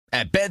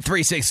At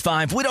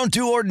Bet365, we don't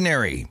do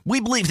ordinary. We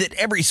believe that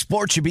every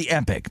sport should be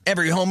epic.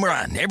 Every home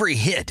run, every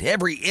hit,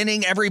 every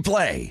inning, every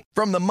play.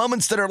 From the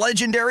moments that are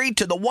legendary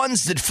to the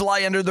ones that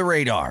fly under the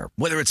radar.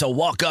 Whether it's a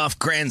walk-off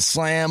grand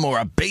slam or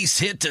a base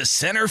hit to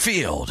center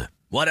field.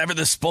 Whatever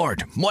the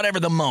sport, whatever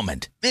the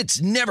moment.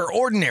 It's never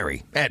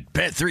ordinary at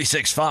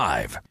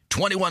Bet365.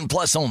 21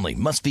 plus only.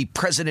 Must be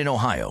present in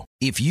Ohio.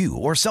 If you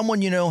or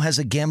someone you know has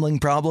a gambling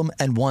problem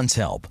and wants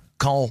help,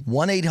 call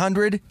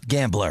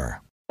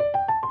 1-800-GAMBLER.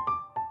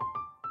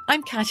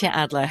 I'm Katya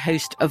Adler,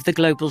 host of The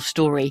Global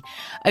Story.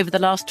 Over the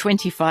last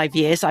 25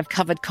 years, I've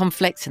covered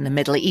conflicts in the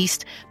Middle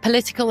East,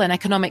 political and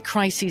economic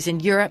crises in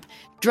Europe,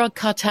 drug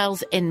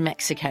cartels in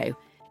Mexico.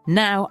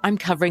 Now I'm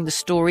covering the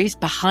stories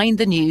behind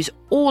the news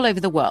all over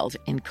the world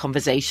in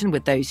conversation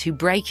with those who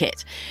break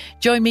it.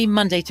 Join me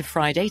Monday to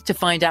Friday to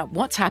find out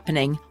what's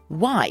happening,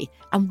 why,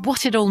 and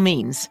what it all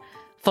means.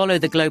 Follow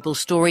The Global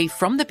Story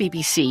from the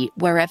BBC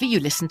wherever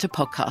you listen to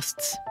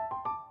podcasts.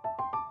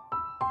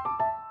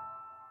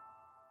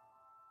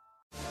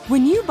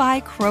 When you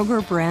buy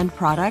Kroger brand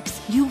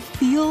products, you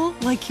feel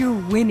like you're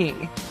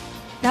winning.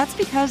 That's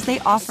because they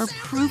offer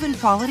proven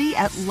quality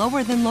at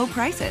lower than low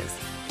prices.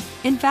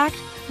 In fact,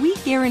 we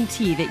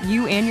guarantee that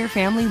you and your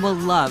family will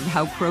love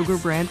how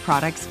Kroger brand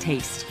products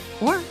taste,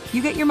 or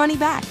you get your money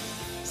back.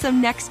 So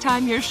next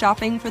time you're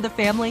shopping for the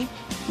family,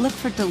 look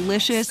for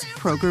delicious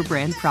Kroger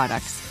brand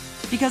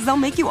products, because they'll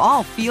make you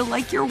all feel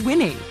like you're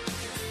winning.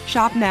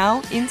 Shop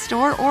now,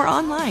 in-store, or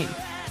online.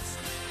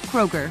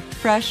 Kroger,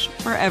 fresh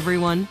for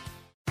everyone.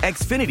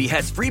 Xfinity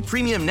has free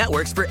premium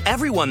networks for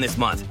everyone this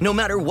month, no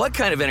matter what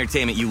kind of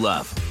entertainment you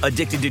love.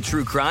 Addicted to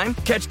true crime?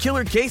 Catch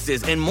killer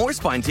cases and more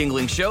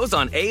spine-tingling shows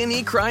on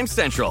A&E Crime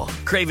Central.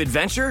 Crave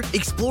adventure?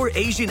 Explore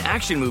Asian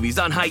action movies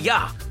on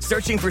Hi-YAH.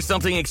 Searching for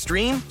something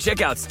extreme?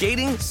 Check out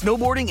skating,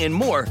 snowboarding, and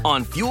more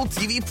on Fuel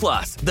TV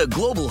Plus, the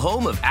global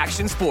home of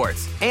action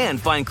sports. And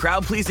find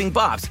crowd-pleasing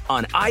bops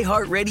on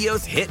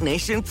iHeartRadio's Hit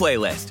Nation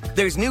playlist.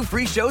 There's new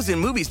free shows and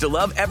movies to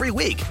love every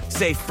week.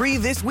 Say free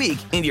this week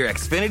in your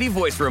Xfinity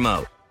voice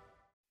remote.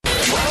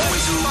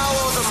 Always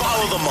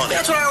follow the money.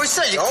 That's what I always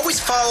say. You always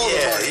follow the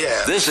money.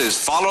 Yeah. This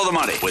is Follow the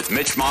Money with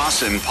Mitch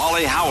Moss and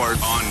Paulie Howard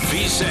on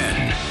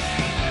VSiN.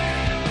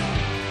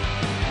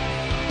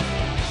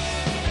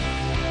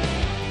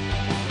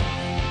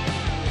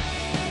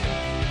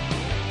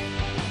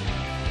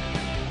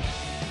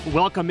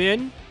 Welcome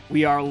in.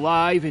 We are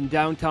live in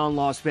downtown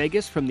Las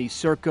Vegas from the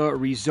Circa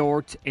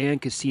Resort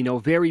and Casino.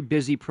 Very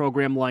busy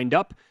program lined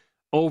up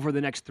over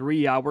the next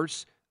 3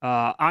 hours.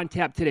 On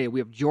tap today, we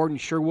have Jordan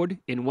Sherwood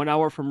in 1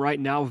 hour from right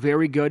now.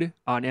 Very good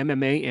on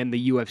MMA and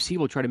the UFC.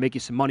 We'll try to make you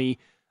some money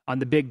on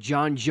the big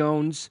John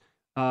Jones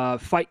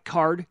fight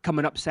card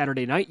coming up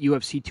Saturday night,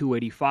 UFC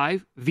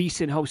 285.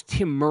 VSiN host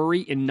Tim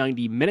Murray in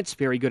 90 minutes.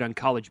 Very good on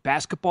college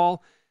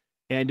basketball.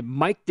 And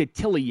Mike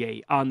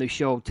Detillier on the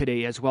show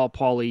today as well,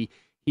 Paulie.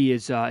 He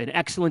is an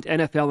excellent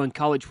NFL and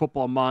college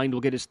football mind.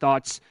 We'll get his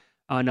thoughts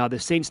on the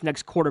Saints'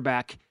 next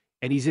quarterback,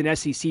 and he's in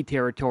SEC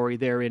territory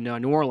there in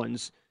New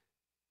Orleans.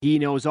 He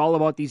knows all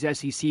about these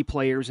SEC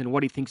players and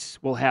what he thinks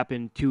will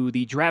happen to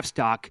the draft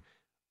stock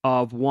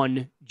of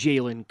one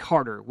Jalen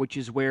Carter, which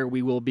is where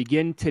we will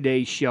begin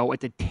today's show. At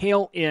the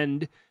tail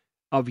end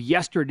of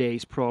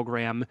yesterday's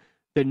program,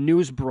 the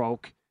news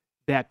broke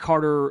that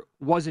Carter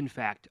was, in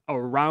fact,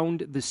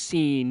 around the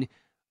scene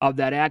of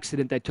that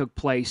accident that took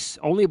place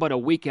only about a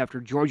week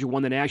after Georgia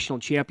won the national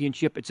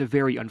championship. It's a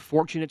very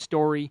unfortunate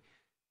story.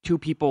 2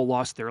 people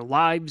lost their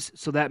lives,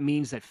 so that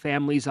means that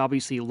families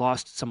obviously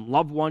lost some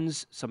loved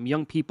ones, some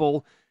young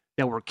people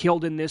that were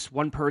killed in this.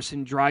 One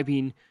person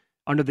driving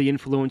under the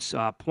influence,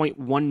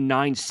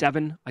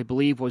 .197, I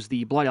believe, was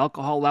the blood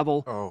alcohol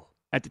level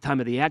at the time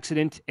of the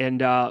accident.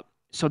 And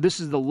so this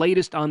is the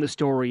latest on the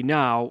story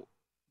now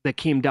that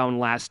came down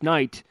last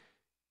night.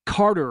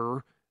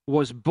 Carter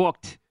was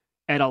booked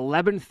at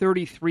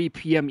 11:33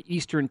 p.m.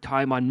 Eastern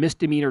Time on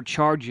misdemeanor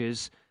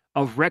charges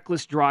of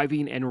reckless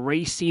driving and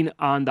racing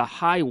on the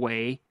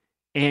highway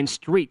and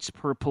streets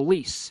per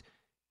police.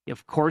 He,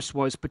 of course,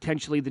 was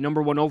potentially the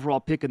number 1 overall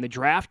pick in the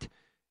draft,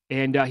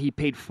 and he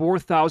paid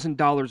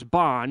 $4,000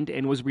 bond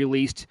and was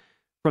released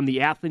from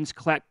the Athens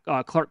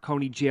Clark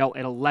County Jail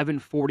at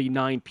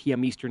 11:49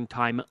 p.m. Eastern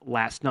Time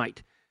last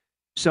night.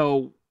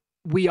 So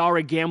we are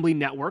a gambling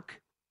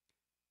network.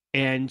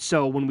 And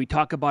so when we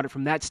talk about it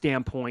from that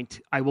standpoint,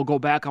 I will go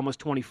back almost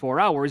 24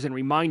 hours and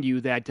remind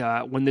you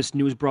that when this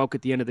news broke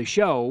at the end of the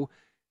show,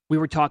 we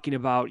were talking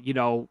about,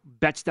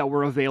 bets that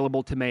were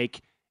available to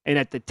make. And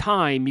at the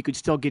time, you could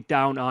still get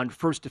down on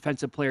first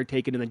defensive player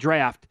taken in the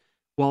draft.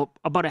 Well,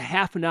 about a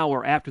half an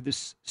hour after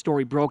this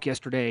story broke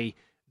yesterday,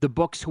 the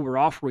books who were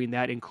offering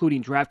that,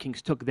 including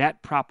DraftKings, took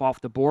that prop off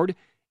the board.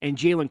 And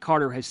Jalen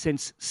Carter has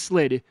since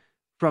slid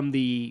from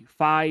the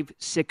 5,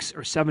 6,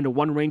 or 7 to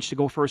 1 range to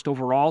go first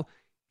overall.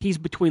 He's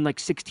between like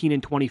 16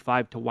 and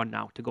 25 to 1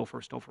 now to go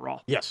first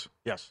overall. Yes.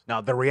 Now,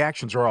 the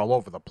reactions are all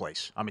over the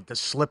place. I mean, to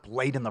slip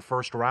late in the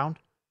first round,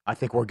 I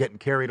think we're getting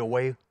carried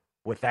away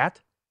with that.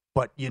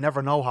 But you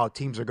never know how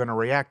teams are going to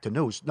react to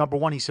news. Number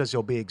one, he says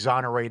he'll be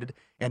exonerated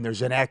and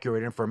there's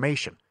inaccurate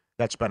information.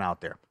 that's been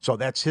out there. So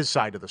that's his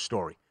side of the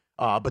story.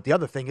 But the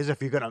other thing is,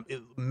 if you're going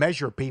to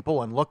measure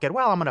people and look at,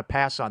 well, I'm going to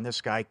pass on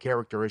this guy,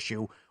 character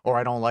issue, or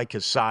I don't like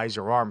his size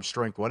or arm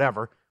strength,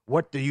 whatever,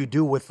 what do you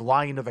do with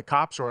lying to the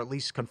cops or at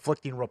least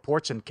conflicting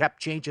reports and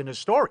kept changing his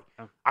story?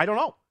 I don't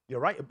know. You're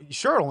right.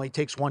 Sure, it only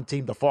takes one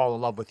team to fall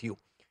in love with you.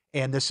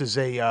 And this is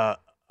a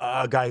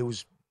guy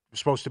who's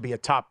supposed to be a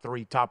top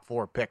 3, top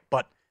 4 pick.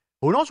 But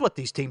who knows what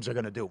these teams are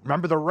going to do?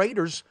 Remember, the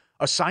Raiders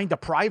assigned a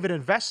private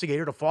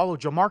investigator to follow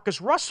Jamarcus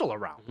Russell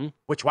around,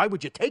 which why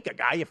would you take a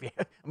guy if you,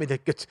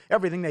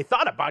 everything they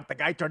thought about the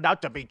guy turned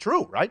out to be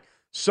true, right?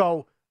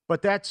 So,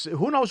 but that's,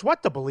 who knows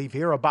what to believe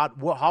here about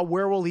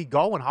where will he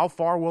go and how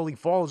far will he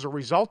fall as a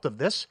result of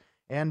this.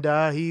 And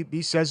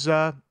he says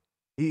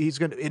he's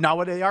going to,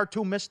 now they are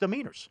 2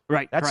 misdemeanors.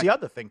 Right. That's the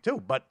other thing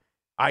too. But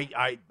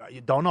I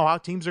don't know how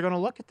teams are going to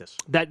look at this.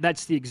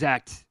 That's the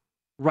exact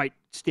right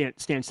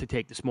stance to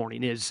take this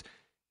morning is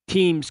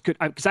teams could,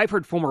 because I've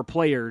heard former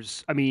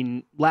players,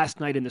 last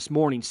night and this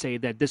morning say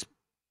that this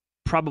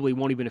probably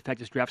won't even affect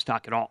his draft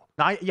stock at all.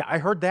 I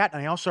heard that,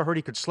 and I also heard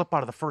he could slip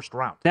out of the first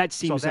round. That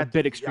seems a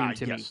bit extreme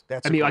to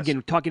me.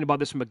 Again, talking about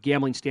this from a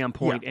gambling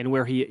standpoint and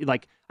where he,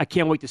 I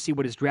can't wait to see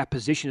what his draft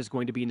position is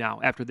going to be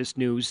now after this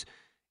news.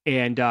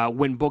 And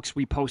when books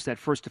repost that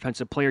first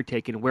defensive player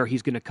taken, where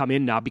he's going to come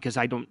in now, because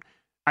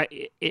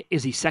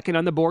is he second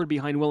on the board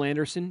behind Will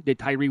Anderson? Did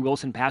Tyree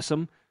Wilson pass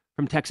him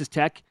from Texas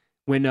Tech?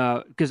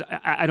 Because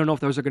I don't know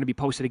if those are going to be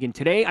posted again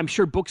today. I'm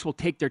sure books will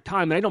take their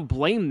time, and I don't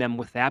blame them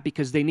with that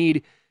because they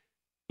need,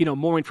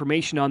 more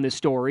information on this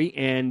story.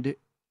 And,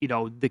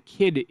 the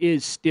kid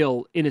is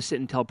still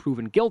innocent until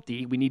proven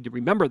guilty. We need to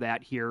remember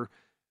that here.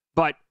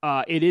 But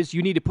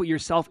you need to put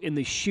yourself in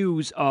the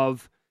shoes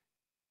of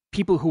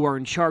people who are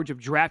in charge of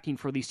drafting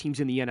for these teams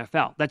in the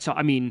NFL. That's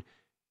all.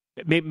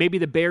 Maybe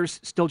the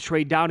Bears still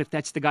trade down if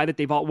that's the guy that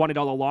they've all wanted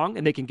all along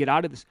and they can get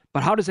out of this.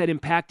 But how does that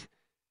impact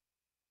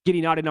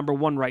getting out of number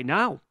 1 right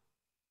now?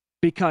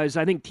 Because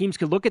I think teams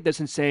could look at this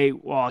and say,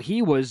 well,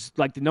 he was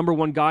like the number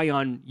 1 guy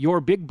on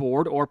your big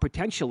board or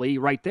potentially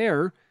right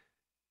there.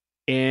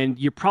 And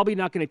you're probably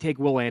not going to take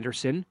Will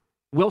Anderson.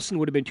 Wilson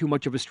would have been too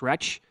much of a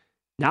stretch.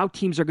 Now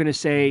teams are going to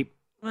say,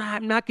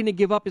 I'm not going to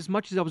give up as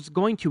much as I was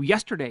going to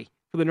yesterday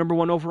for the number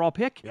 1 overall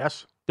pick.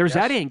 Yes. There's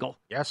that angle.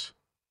 Yes.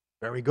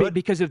 Very good.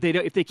 Because if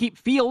they keep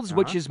Fields,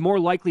 which is more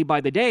likely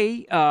by the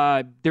day,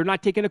 they're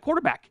not taking a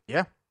quarterback.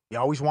 Yeah. You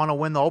always want to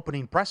win the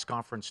opening press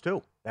conference,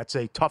 too. That's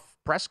a tough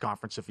press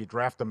conference if you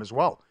draft them as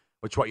well,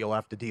 which what you'll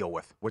have to deal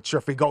with. Which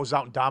if he goes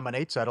out and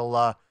dominates,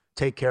 that'll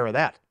take care of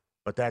that.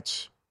 But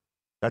that's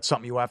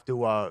something you have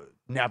to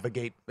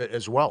navigate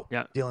as well,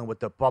 dealing with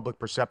the public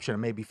perception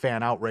and maybe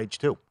fan outrage,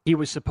 too. He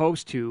was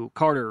supposed to,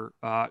 Carter,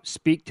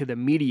 speak to the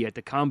media at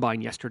the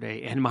Combine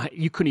yesterday, and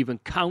you couldn't even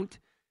count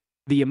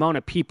the amount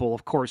of people,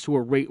 of course, who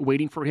were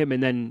waiting for him.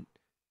 And then,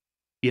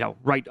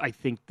 I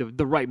think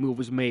the right move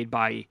was made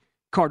by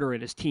Carter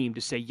and his team to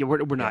say,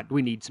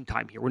 we need some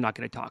time here. We're not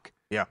going to talk.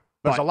 Yeah.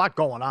 There's a lot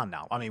going on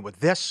now. With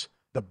this,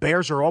 the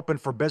Bears are open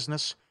for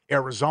business.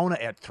 Arizona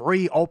at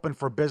 3, open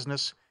for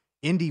business.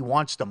 Indy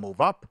wants to move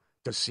up.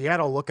 Does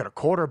Seattle look at a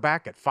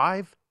quarterback at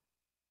 5?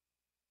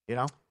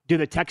 Do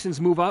the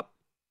Texans move up?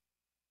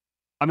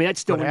 That's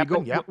still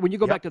when you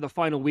go back to the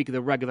final week of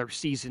the regular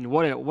season.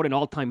 What an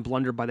all-time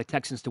blunder by the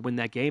Texans to win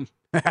that game.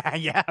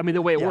 Yeah.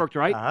 The way it worked,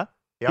 right? Uh-huh.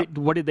 Yep.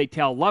 What did they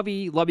tell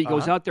Lovey? Lovey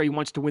goes out there. He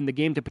wants to win the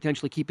game to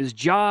potentially keep his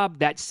job.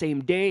 That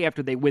same day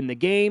after they win the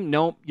game,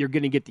 no, you're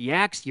going to get the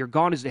axe. You're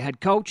gone as the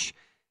head coach.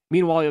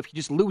 Meanwhile, if you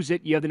just lose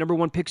it, you have the number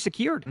 1 pick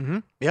secured. Mm-hmm.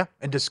 Yeah.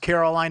 And does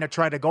Carolina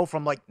try to go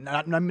from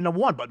not number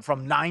 1, but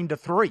from 9 to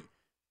 3?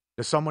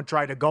 Does someone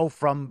try to go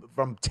from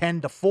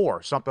 10 to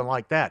 4, something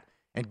like that,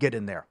 and get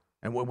in there?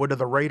 And what are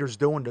the Raiders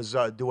doing?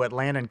 Do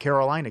Atlanta and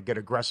Carolina get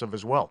aggressive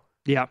as well?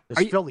 Yeah.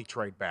 Does Philly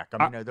trade back?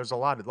 There's a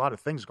lot of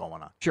things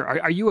going on. Sure.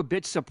 Are you a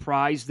bit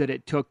surprised that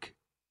it took,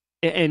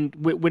 and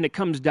when it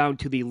comes down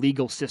to the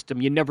legal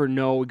system, you never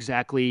know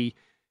exactly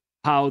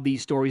how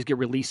these stories get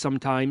released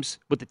sometimes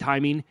with the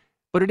timing,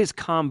 but it is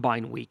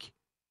Combine week.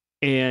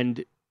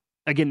 And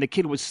again, the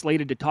kid was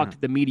slated to talk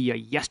to the media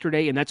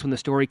yesterday, and that's when the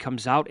story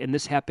comes out, and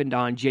this happened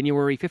on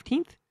January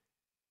 15th?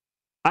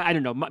 I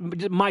don't know.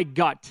 My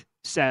gut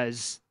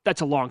says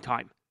that's a long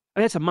time.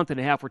 That's a month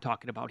and a half we're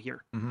talking about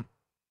here. Mm-hmm.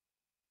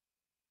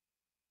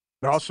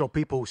 There are also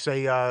people who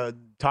say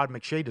Todd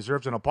McShay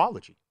deserves an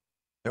apology.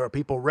 There are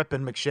people ripping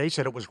McShay,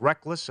 said it was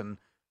reckless and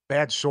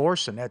bad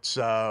source, and that's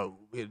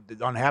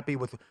unhappy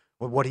with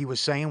what he was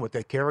saying with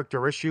the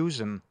character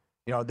issues. And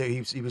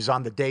he was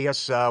on the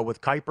dais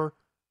with Kuiper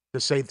to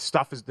say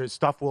the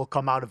stuff will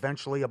come out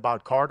eventually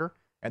about Carter,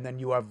 and then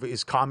you have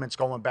his comments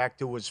going back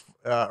to as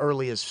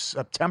early as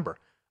September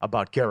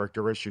about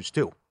character issues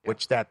too,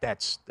 which that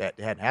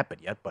hadn't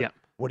happened yet, but. Yeah.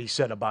 What he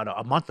said about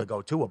a month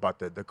ago, too, about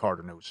the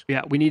Carter news.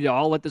 Yeah, we need to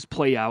all let this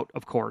play out,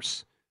 of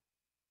course.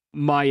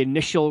 My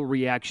initial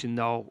reaction,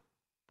 though,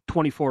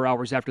 24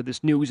 hours after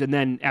this news, and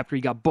then after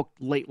he got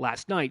booked late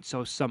last night,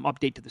 so some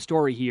update to the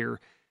story here,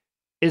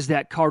 is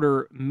that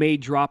Carter may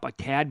drop a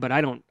tad, but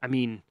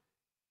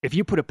if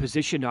you put a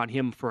position on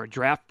him for a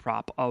draft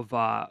prop of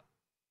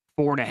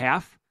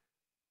 4.5,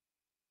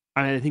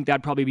 I think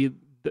that'd probably be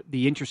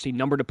the interesting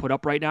number to put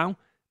up right now.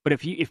 But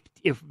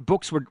if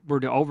books were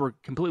to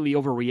completely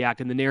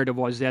overreact and the narrative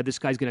was that this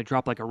guy's going to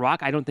drop like a rock,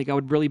 I don't think I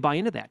would really buy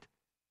into that.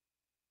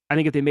 I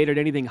think if they made it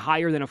anything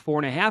higher than a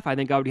 4.5, I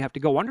think I would have to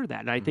go under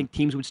that. And I think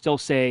teams would still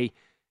say,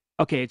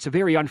 okay, it's a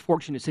very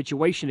unfortunate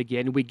situation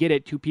again. We get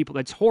it, two people,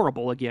 that's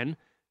horrible again.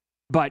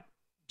 But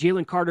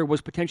Jalen Carter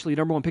was potentially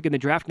number 1 pick in the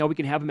draft. Now we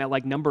can have him at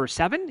like number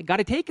 7. Got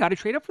to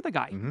trade up for the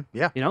guy. Mm-hmm.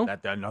 Yeah, you know,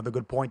 that's another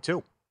good point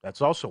too.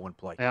 That's also in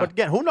play. Yeah. But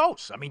again, who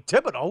knows? I mean,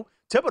 Thibodeau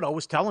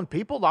was telling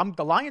people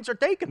the Lions are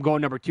taking him.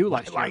 Going number 2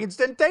 last year. Lions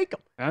didn't take him.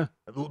 Yeah.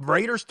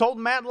 Raiders told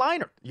Matt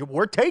Leinart,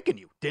 we're taking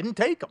you. Didn't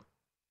take him.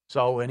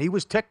 So, and he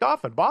was ticked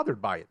off and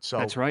bothered by it. So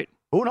that's right.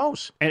 Who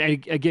knows?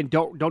 And again,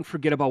 don't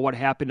forget about what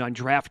happened on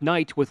draft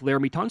night with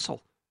Laramie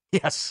Tunsil.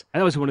 Yes. And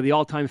that was one of the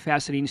all-time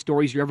fascinating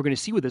stories you're ever going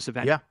to see with this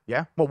event.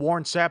 Yeah. Well,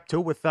 Warren Sapp, too,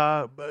 with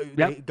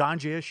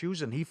ganja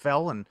issues, and he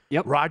fell, and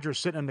Rodgers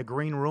sitting in the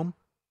green room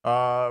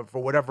for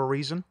whatever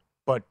reason.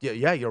 But,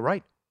 yeah, you're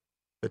right.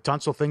 The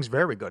Tunsil thing's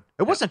very good.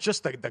 It wasn't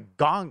just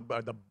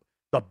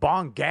the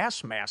bong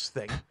gas mask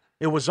thing.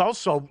 It was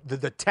also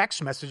the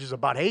text messages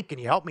about, hey, can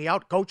you help me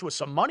out, coach, with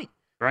some money?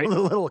 Right. A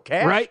little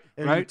cash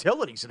and right.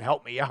 utilities and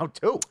help me out,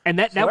 too. And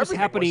that was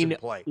happening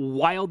was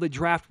while the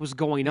draft was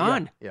going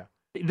on. Yeah.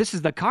 This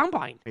is the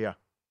combine. Yeah.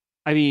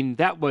 I mean,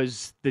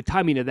 the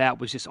timing of that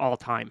was just all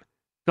time.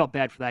 Felt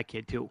bad for that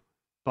kid, too.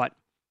 But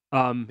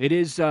it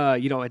is,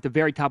 at the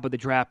very top of the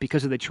draft,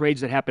 because of the trades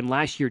that happened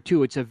last year,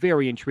 too, it's a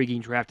very intriguing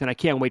draft, and I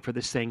can't wait for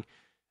this thing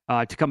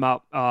to come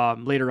out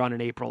later on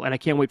in April. And I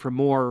can't wait for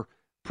more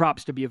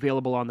props to be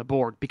available on the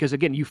board. Because,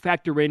 again, you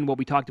factor in what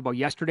we talked about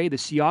yesterday, the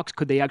Seahawks,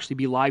 could they actually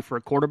be live for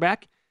a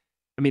quarterback?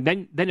 I mean,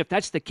 then if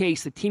that's the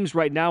case, the teams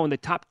right now in the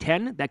top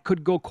 10 that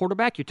could go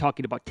quarterback, you're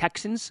talking about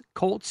Texans,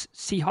 Colts,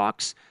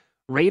 Seahawks,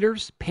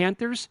 Raiders,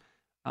 Panthers.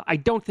 I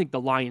don't think the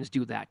Lions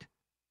do that.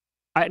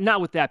 Not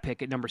with that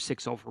pick at number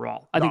 6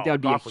 overall. I think that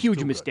would be a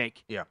huge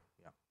mistake. Yeah.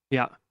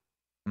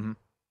 Mm-hmm.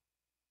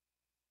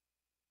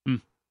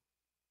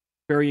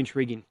 Very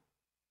intriguing.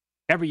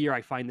 Every year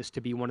I find this to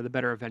be one of the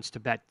better events to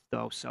bet,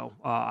 though. So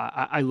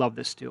I love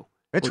this, too.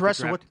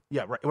 Interesting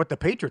what the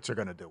Patriots are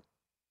going to do.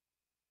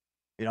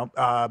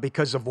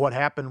 Because of what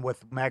happened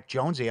with Mac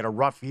Jones, he had a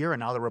rough year, and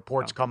now the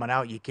reports coming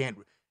out, you can't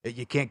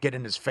get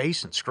in his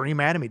face and scream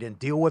at him. He didn't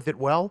deal with it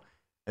well.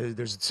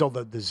 There's still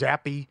the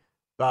Zappy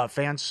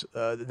fans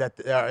that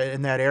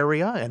in that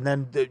area, and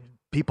then the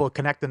people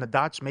connecting the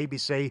dots maybe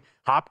say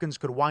Hopkins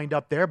could wind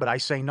up there, but I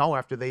say no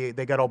after they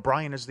got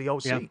O'Brien as the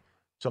OC. Yeah.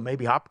 So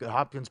maybe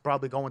Hopkins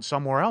probably going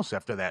somewhere else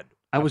after that.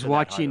 I was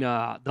watching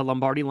the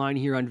Lombardi line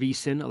here on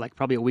VSiN like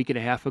probably a week and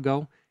a half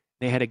ago.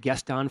 They had a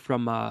guest on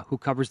from who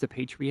covers the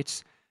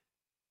Patriots.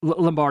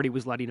 Lombardi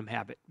was letting him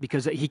have it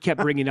because he kept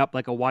bringing up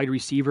like a wide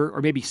receiver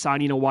or maybe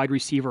signing a wide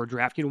receiver or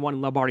drafting one.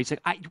 And Lombardi's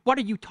like, what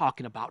are you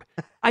talking about?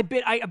 I've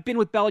been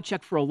with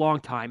Belichick for a long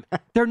time.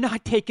 They're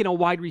not taking a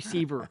wide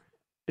receiver.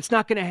 It's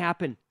not going to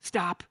happen.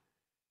 Stop.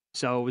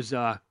 So it was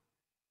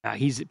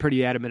he's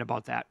pretty adamant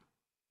about that.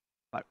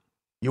 But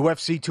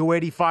UFC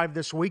 285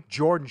 this week.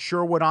 Jordan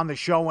Sherwood on the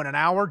show in an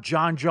hour.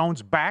 John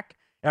Jones back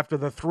after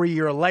the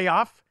 3-year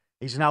layoff.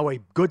 He's now a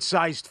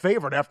good-sized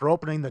favorite after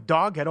opening the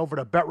dog. Head over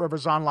to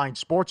BetRivers Online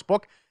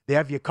Sportsbook. They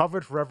have you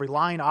covered for every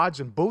line, odds,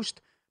 and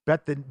boost.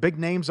 Bet the big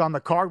names on the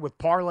card with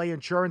Parlay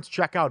Insurance.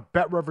 Check out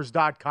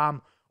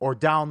BetRivers.com or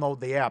download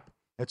the app.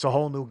 It's a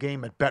whole new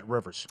game at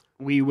BetRivers.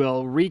 We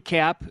will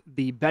recap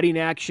the betting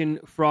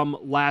action from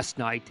last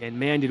night. And,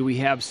 man, did we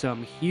have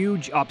some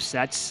huge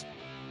upsets,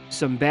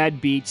 some bad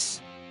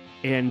beats,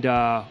 and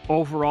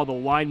overall the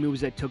line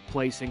moves that took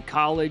place in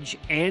college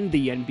and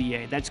the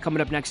NBA. That's coming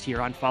up next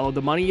here on Follow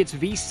the Money. It's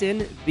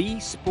VSiN,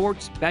 the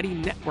Sports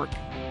Betting Network.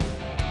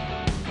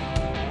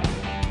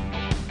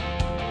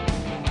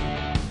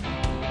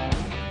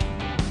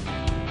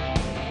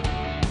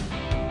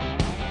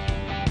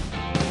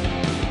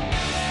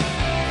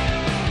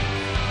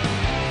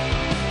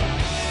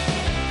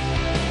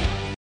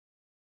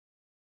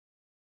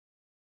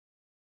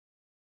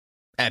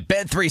 At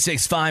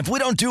Bet365, we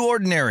don't do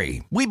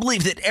ordinary. We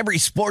believe that every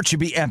sport should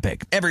be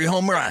epic. Every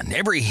home run,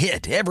 every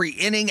hit, every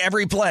inning,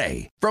 every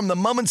play. From the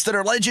moments that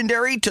are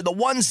legendary to the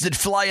ones that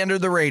fly under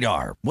the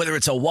radar. Whether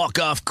it's a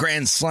walk-off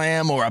grand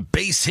slam or a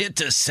base hit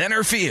to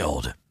center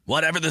field.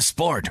 Whatever the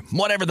sport,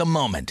 whatever the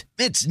moment.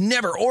 It's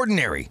never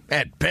ordinary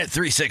at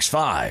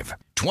Bet365.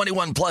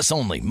 21 plus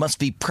only. Must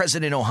be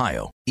present in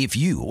Ohio. If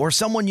you or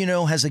someone you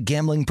know has a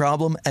gambling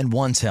problem and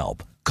wants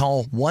help,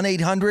 call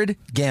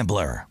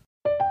 1-800-GAMBLER.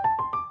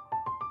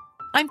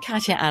 I'm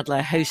Katya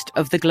Adler, host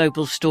of The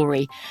Global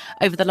Story.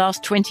 Over the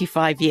last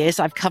 25 years,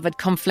 I've covered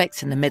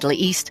conflicts in the Middle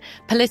East,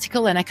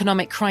 political and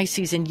economic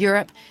crises in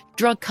Europe,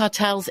 drug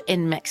cartels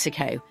in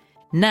Mexico.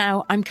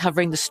 Now I'm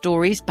covering the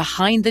stories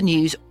behind the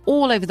news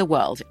all over the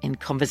world in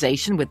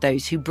conversation with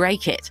those who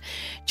break it.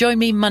 Join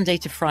me Monday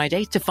to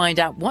Friday to find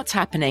out what's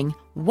happening,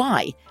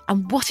 why,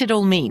 and what it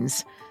all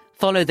means.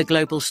 Follow The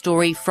Global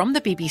Story from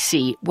the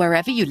BBC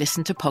wherever you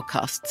listen to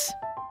podcasts.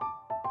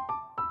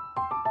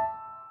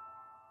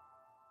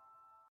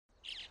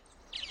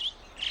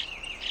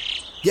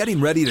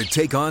 Getting ready to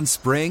take on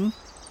spring?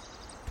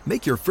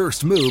 Make your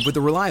first move with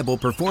the reliable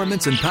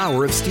performance and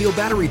power of Steel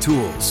battery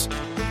tools.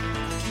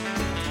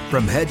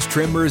 From hedge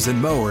trimmers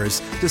and mowers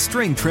to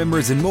string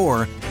trimmers and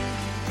more,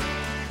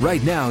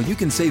 right now you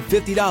can save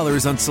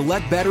 $50 on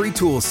select battery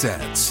tool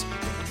sets.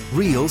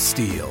 Real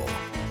Steel.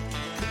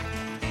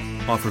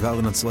 Offer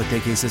valid on select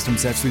AK system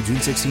sets through June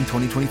 16,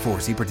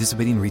 2024. See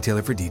participating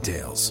retailer for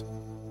details.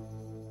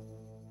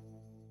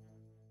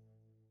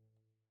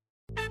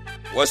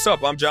 What's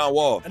up? I'm John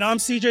Wall. And I'm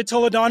CJ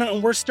Toledano,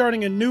 and we're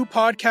starting a new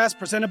podcast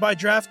presented by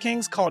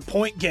DraftKings called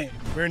Point Game.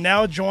 We're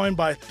now joined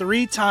by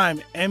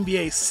three-time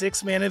NBA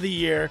Sixth Man of the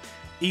Year,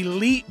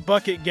 elite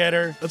bucket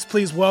getter. Let's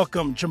please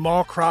welcome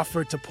Jamal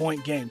Crawford to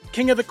Point Game.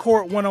 King of the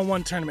Court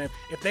one-on-one tournament.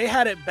 If they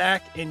had it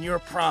back in your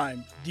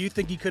prime, do you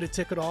think you could have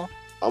took it all?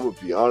 I'm going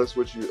to be honest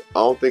with you. I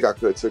don't think I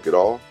could have took it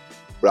all,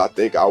 but I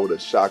think I would have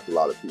shocked a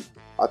lot of people.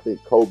 I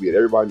think Kobe and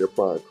everybody in their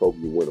prime, Kobe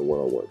would win a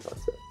one-on-one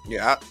contest.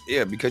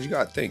 Yeah, because you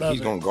got to think,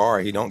 he's going to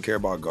guard. He don't care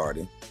about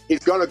guarding. He's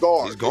going to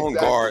guard. He's going to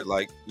guard.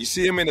 Like, you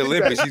see him in the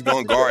Olympics, he's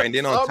going to guard. And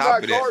then on top of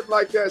that. I'm not guarding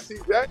like that,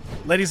 CJ.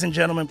 Ladies and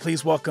gentlemen,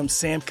 please welcome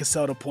Sam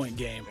Cassell to Point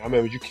Game. I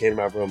remember you came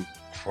out from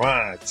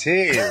prime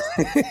 10.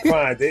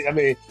 I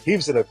mean, he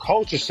was in a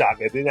culture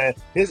shock. And then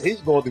he's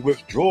going through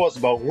withdrawals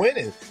about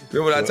winning.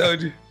 Remember what I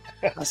told you?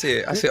 I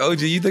said,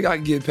 OG, you think I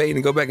can get paid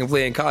and go back and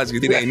play in college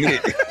because it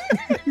ain't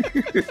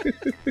it?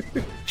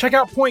 Check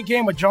out Point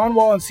Game with John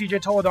Wall and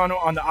CJ Toledano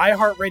on the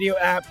iHeartRadio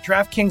app,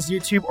 DraftKings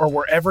YouTube, or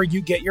wherever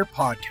you get your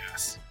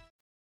podcasts.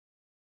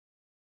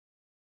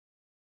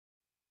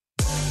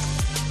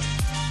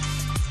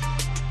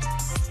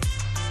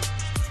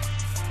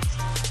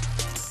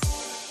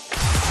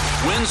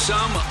 Win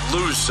Some,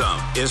 Lose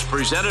Some is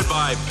presented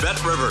by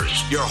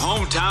BetRivers, your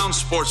hometown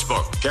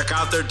sportsbook. Check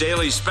out their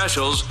daily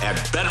specials at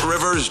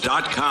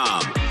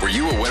BetRivers.com. Were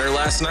you a winner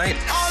last night?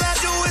 All I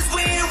do is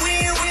win,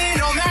 win, win,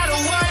 no matter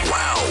what.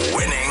 Wow,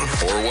 winning.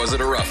 Or was it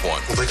a rough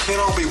one? Well, they can't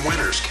all be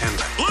winners, can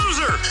they?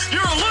 Loser!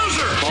 You're a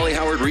loser! Paulie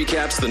Howard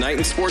recaps the night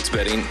in sports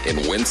betting in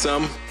Win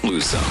Some,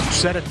 Lose Some.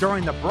 Said it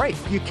during the break.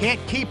 You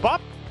can't keep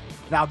up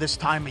now this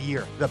time of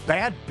year. The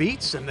bad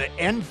beats and the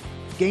end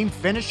game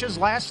finishes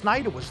last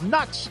night, it was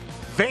nuts.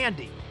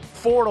 Vandy,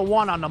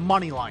 4-1 on the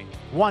money line,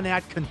 won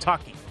at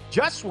Kentucky.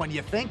 Just when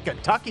you think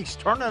Kentucky's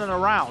turning it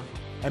around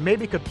and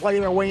maybe could play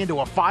their way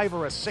into a 5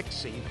 or a 6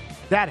 seed,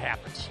 that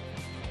happens.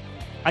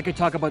 I could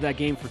talk about that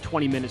game for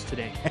 20 minutes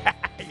today.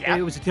 Yeah.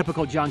 It was a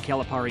typical John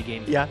Calipari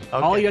game. Yeah. Okay.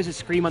 All he does is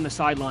scream on the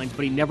sidelines,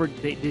 but he never.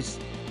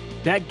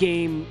 That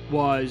game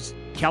was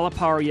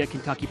Calipari at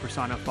Kentucky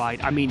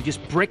personified. I mean,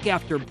 just brick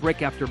after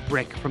brick after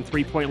brick from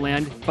three-point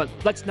land. But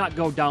let's not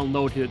go down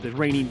low to the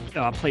reigning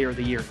player of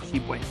the year,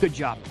 Tshiebwe. Good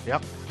job.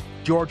 Yep.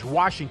 George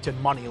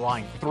Washington money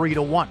line,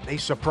 3-1. They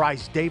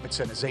surprised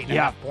Davidson as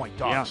 8.5-point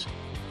dogs. Yeah.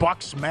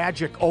 Bucks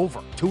Magic over,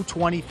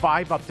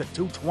 225 up to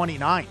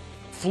 229.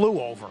 Flew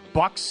over.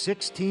 Bucks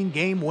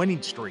 16-game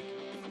winning streak.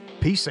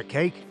 Piece of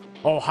cake.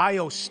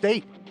 Ohio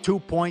State,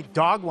 2-point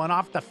dog, went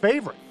off the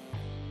favorite.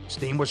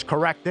 Steen was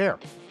correct there.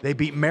 They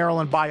beat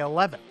Maryland by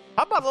 11.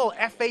 How about a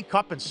little FA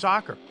Cup in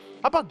soccer?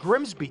 How about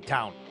Grimsby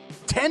Town?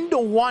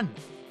 10-1.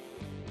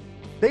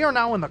 They are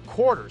now in the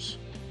quarters.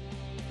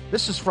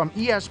 This is from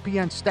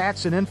ESPN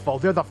Stats and Info.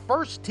 They're the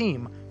first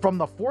team from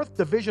the 4th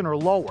division or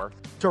lower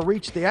to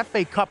reach the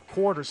FA Cup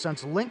quarter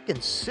since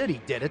Lincoln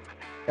City did it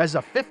as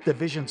a 5th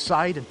division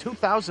side in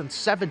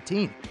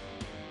 2017.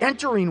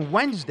 Entering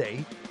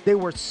Wednesday, they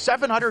were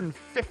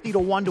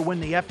 750-1 to win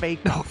the FA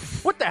Cup.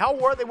 What the hell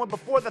were they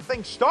before the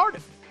thing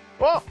started?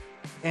 Oh,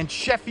 and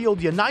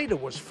Sheffield United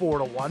was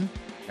 4-1,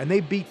 and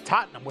they beat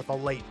Tottenham with a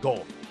late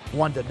goal,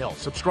 1-0.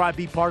 Subscribe,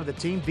 be part of the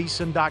team,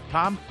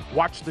 VSiN.com.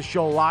 Watch the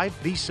show live,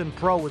 VSiN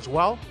Pro as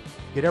well.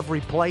 Get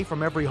every play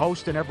from every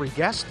host and every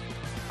guest.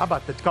 How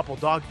about the couple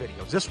dog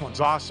videos? This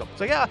one's awesome.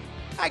 So yeah,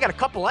 I got a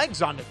couple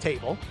eggs on the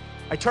table.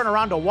 I turn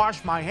around to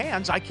wash my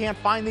hands. I can't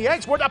find the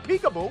eggs. Where'd the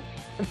peekaboo?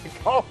 And they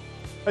go,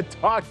 the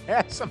dog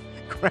has them.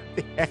 Grab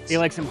the eggs. He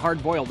likes them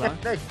hard-boiled, huh?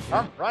 They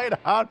come right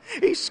out.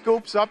 He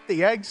scoops up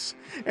the eggs,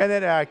 and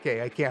then,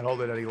 okay, I can't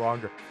hold it any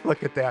longer.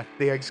 Look at that.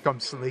 The eggs come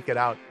sneaking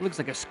out. It looks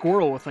like a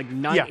squirrel with like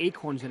 9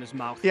 acorns in his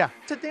mouth. Yeah,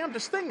 it's a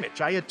damnedest thing, Mitch.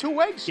 I had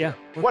 2 eggs. Yeah.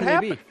 What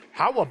happened?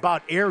 How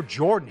about Air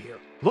Jordan here?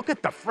 Look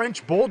at the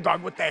French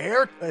Bulldog with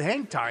the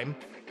hang time.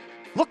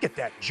 Look at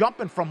that,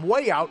 jumping from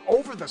way out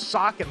over the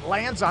sock and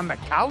lands on the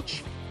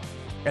couch.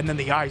 And then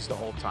the eyes the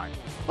whole time.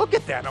 Look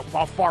at that,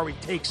 how far he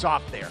takes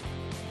off there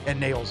and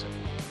nails it.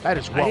 That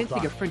is well done. I didn't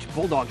think a French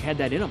Bulldog had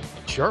that in him.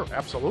 Sure,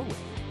 absolutely.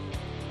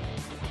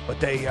 But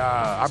they,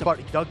 our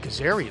buddy Doug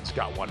Kazarian's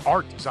got one.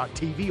 Art is on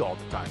TV all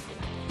the time.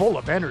 Full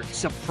of energy.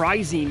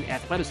 Surprising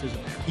athleticism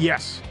there.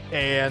 Yes,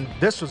 and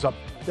this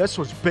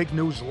was big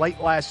news late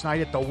last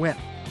night at the Wynn.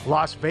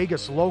 Las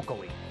Vegas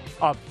locally.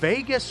 A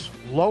Vegas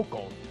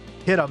local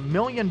hit $1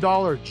 million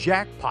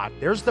jackpot.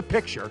 There's the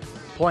picture.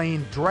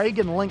 Playing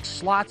Dragon Link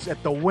slots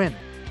at the Wynn.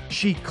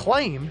 She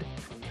claimed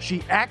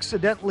she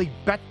accidentally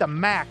bet the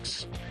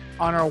max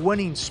on her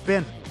winning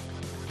spin.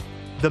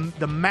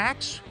 The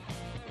max,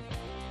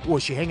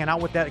 was she hanging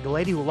out with that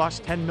lady who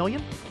lost $10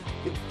 million?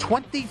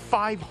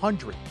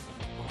 $2,500.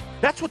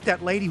 That's what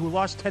that lady who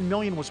lost $10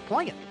 million was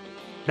playing.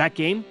 That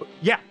game?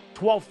 Yeah,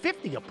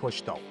 $1,250 a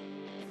push though.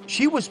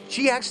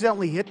 She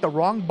accidentally hit the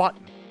wrong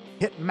button,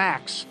 hit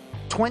max,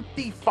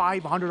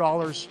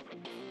 $2,500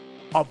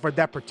 for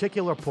that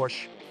particular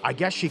push. I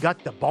guess she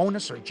got the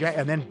bonus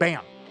and then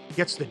bam,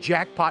 gets the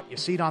jackpot. You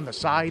see it on the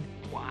side.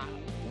 Wow.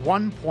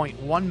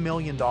 $1.1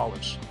 million.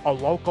 A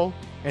local,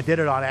 and did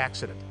it on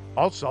accident.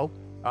 Also,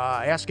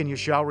 asking you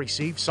shall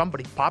receive,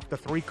 somebody popped the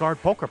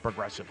 3-card poker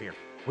progressive here,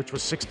 which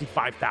was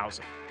 $65,000.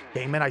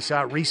 Came in, I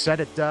saw it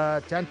reset at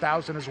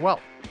 $10,000 as well.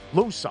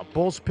 Loose up.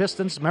 Bulls,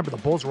 Pistons. Remember, the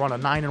Bulls were on a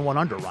 9-1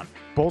 under run.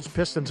 Bulls,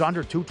 Pistons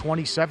under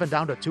 227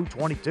 down to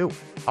 222.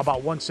 How about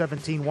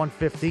 117,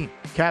 115?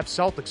 Cavs,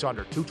 Celtics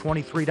under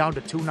 223 down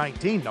to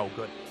 219. No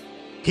good.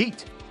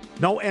 Heat.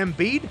 No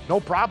Embiid. No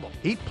problem.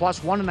 Heat plus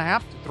 1.5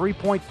 to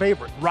 3-point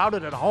favorite.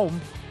 Routed at home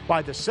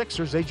by the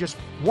Sixers. They just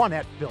won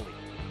at Philly.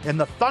 And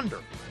the Thunder.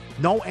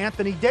 No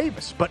Anthony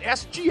Davis. But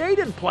SGA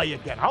didn't play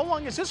again. How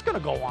long is this going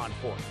to go on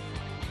for?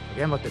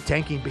 Again, let the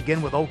tanking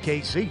begin with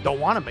OKC. Don't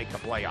want to make the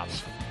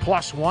playoffs.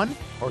 +1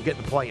 or get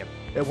the play-in.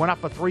 It went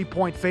up a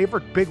 3-point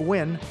favorite. Big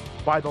win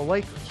by the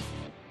Lakers.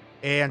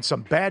 And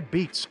some bad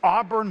beats.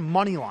 Auburn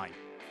money line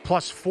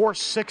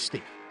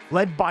 +460.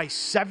 Led by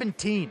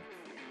 17.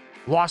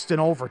 Lost in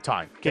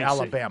overtime to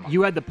Alabama. So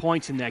you had the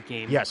points in that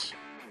game. Yes.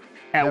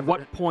 At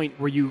what point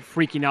were you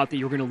freaking out that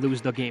you were going to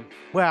lose the game?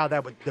 Well,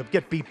 they'd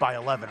get beat by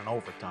 11 in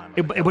overtime.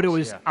 But it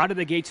was out of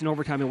the gates in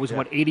overtime. It was,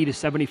 80 to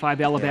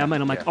 75 Alabama?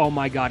 And I'm like, oh,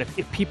 my God.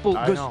 If people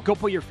go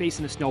put your face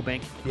in a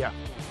snowbank. Yeah.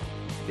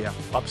 Yeah.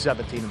 Up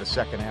 17 in the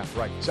second half.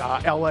 Right.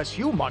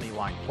 LSU money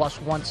line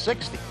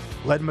 +160.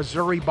 Led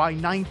Missouri by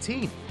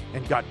 19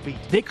 and got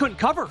beat. They couldn't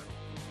cover.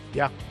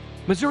 Yeah.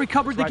 Missouri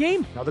covered the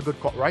game. Another good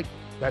call. Right.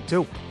 That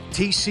too.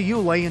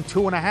 TCU laying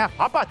 2.5.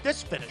 How about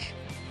this finish?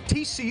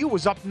 TCU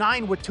was up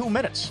 9 with 2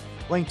 minutes,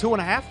 laying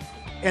 2.5,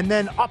 and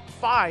then up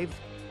 5.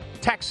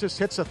 Texas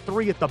hits a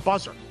 3 at the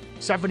buzzer,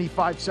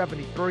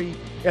 75-73.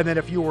 And then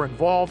if you were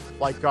involved,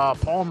 like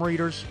palm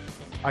readers,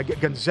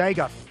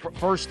 Gonzaga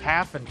first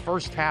half and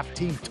first half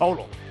team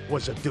total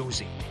was a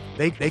doozy.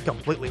 They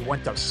completely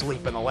went to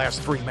sleep in the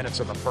last 3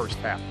 minutes of the first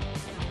half.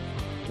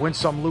 Win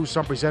some, lose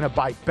some, presented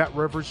by Bet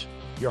Rivers,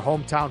 your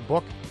hometown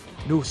book.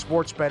 New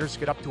sports bettors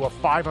get up to a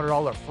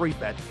 $500 free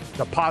bet.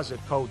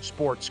 Deposit code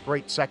SPORTS.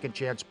 Great second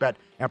chance bet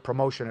and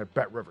promotion at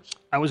Bet Rivers.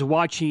 I was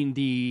watching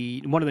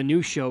one of the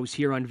news shows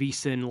here on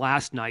VSiN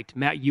last night,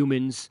 Matt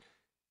Humans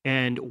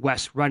and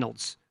Wes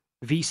Reynolds.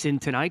 VSiN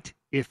tonight,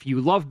 if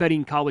you love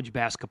betting college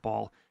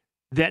basketball,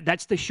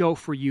 that's the show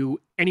for you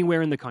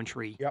anywhere in the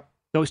country. Yep.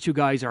 Those two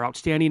guys are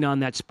outstanding on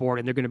that sport,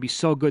 and they're going to be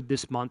so good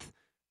this month.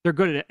 They're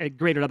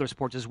great at other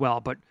sports as well,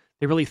 but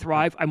they really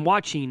thrive. I'm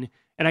watching,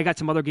 and I got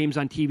some other games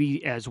on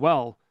TV as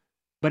well.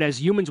 But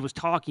as Humans was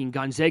talking,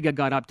 Gonzaga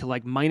got up to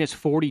like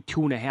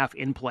 -42.5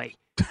 in play.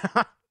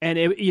 And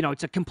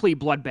it's a complete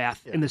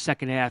bloodbath in the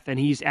second half. And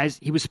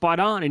he was spot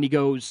on, and he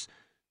goes,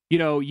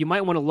 you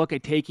might want to look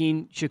at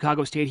taking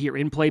Chicago State here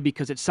in play,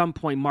 because at some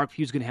point Mark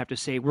Few's going to have to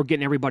say, we're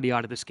getting everybody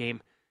out of this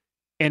game.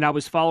 And I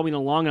was following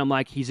along, and I'm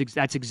like,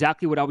 that's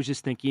exactly what I was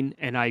just thinking.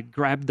 And I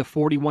grabbed the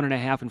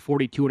 41.5 and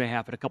 42.5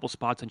 at a couple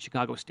spots on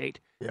Chicago State.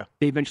 Yeah.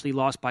 They eventually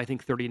lost by, I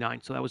think, 39,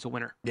 so that was a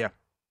winner. Yeah.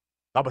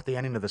 How about the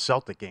ending of the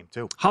Celtic game,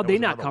 too? How'd they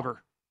not cover?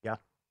 One. Yeah.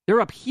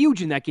 They're up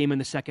huge in that game in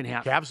the second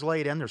half. Cavs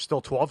laid in. There's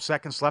still 12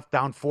 seconds left,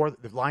 down 4.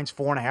 The line's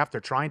 4.5. They're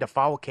trying to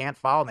foul, can't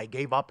foul, and they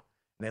gave up.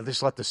 And they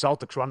just let the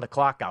Celtics run the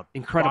clock out.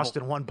 Incredible.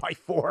 Boston won by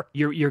 4.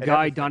 Your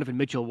guy, Donovan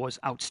Mitchell, was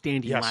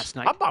outstanding last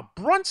night. How about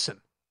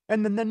Brunson?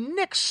 And then the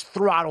Knicks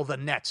throttled the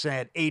Nets and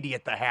had 80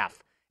 at the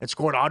half and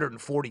scored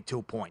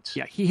 142 points.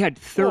 Yeah, he had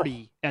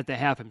 30 at the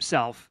half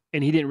himself,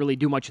 and he didn't really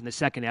do much in the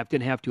second half.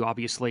 Didn't have to,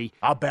 obviously.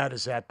 How bad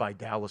is that by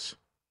Dallas?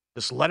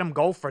 Just let him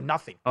go for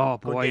nothing. Oh,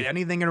 boy. Get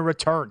anything in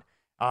return.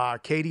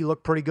 Katie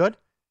looked pretty good.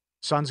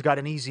 Suns got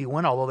an easy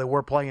win, although they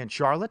were playing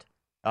Charlotte.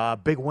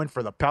 Big win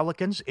for the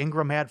Pelicans.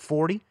 Ingram had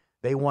 40.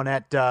 They won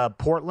at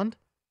Portland.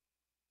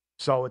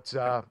 So it's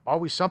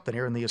always something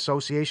here in the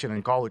association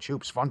and college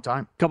hoops. Fun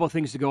time. A couple of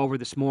things to go over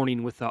this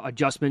morning with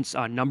adjustments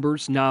on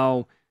numbers.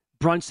 Now,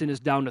 Brunson is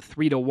down to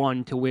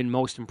 3-1 to win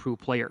Most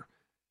Improved Player.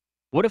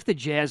 What if the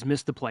Jazz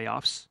miss the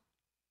playoffs?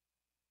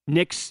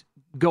 Knicks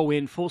go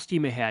in full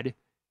steam ahead,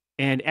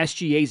 and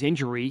SGA's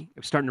injury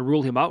is starting to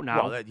rule him out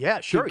now. Well,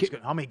 yeah, sure.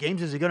 How many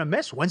games is he going to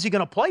miss? When's he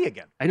going to play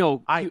again? I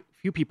know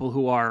few people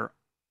who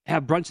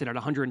have Brunson at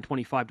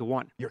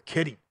 125-1. You're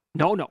kidding.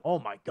 No. Oh,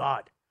 my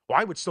God. Well,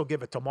 I would still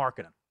give it to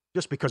Markkanen.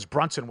 Just because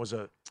Brunson was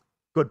a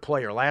good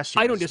player last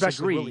year. I don't disagree.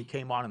 Especially when he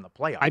came on in the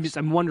playoffs.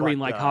 I'm wondering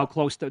how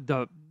close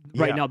the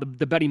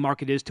betting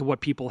market is to what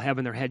people have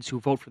in their heads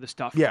who vote for the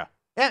stuff. Yeah.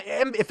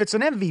 And if it's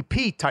an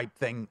MVP type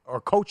thing or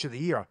Coach of the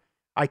Year,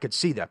 I could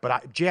see that.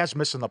 But Jazz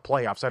missing the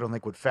playoffs, I don't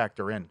think would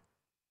factor in.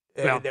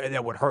 Well,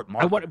 that would hurt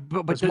Markkanen.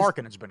 Because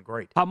Markkanen's been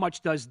great. How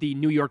much does the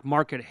New York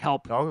market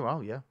help? Oh,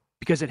 well, yeah.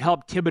 Because it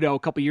helped Thibodeau a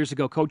couple years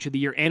ago, Coach of the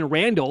Year, and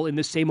Randall in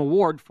this same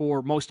award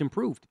for Most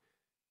Improved.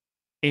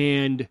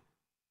 And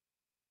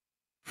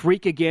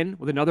Freak again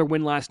with another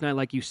win last night,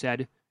 like you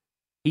said.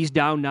 He's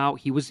down now.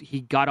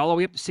 He got all the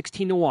way up to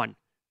 16-1.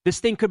 This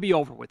thing could be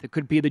over with. It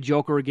could be the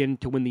Joker again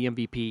to win the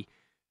MVP.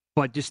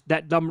 But just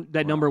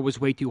that number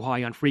was way too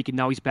high on Freak, and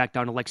now he's back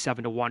down to like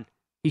 7-1.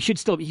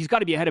 He's got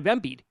to be ahead of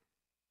Embiid.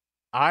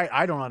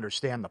 I don't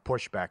understand the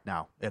pushback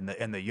now in the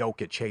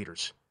Jokic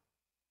haters.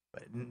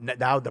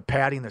 Now the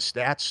padding, the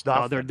stats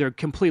stuff. Oh, they're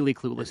completely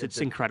clueless.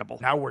 It's incredible.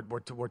 Now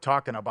we're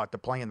talking about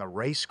playing the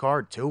race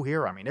card too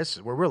here. I mean,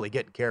 we're really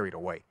getting carried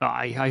away.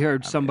 I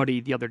heard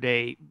somebody the other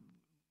day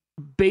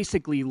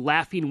basically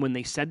laughing when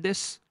they said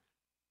this.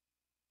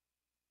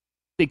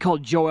 They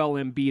called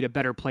Joel Embiid a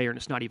better player, and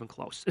it's not even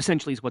close.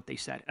 Essentially, is what they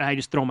said. And I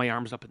just throw my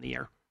arms up in the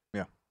air.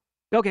 Yeah.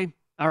 Okay.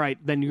 All right.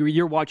 Then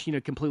you're watching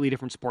a completely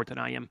different sport than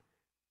I am.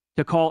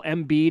 To call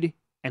Embiid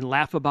and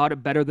laugh about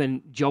it better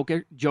than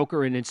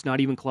Joker, and it's not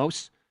even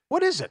close.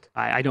 What is it?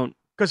 I don't.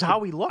 Because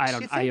how he looks,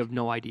 I have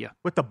no idea.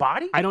 With the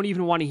body? I don't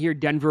even want to hear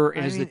Denver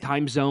as the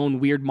time zone,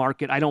 weird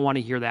market. I don't want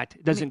to hear that.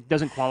 It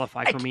doesn't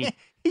qualify for me.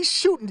 He's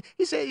shooting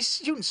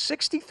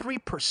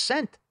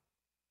 63%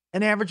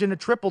 and averaging a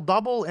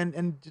triple-double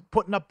and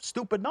putting up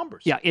stupid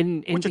numbers. Yeah.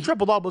 Which a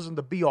triple-double isn't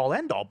the be-all,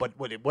 end-all, but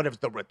what if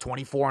the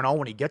 24-0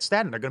 when he gets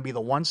that and they're going to be the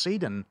 1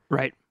 seed and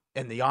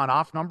the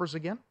on-off numbers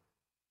again?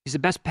 He's the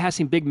best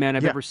passing big man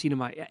I've ever seen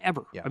him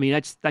ever. Yeah. I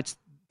mean, that's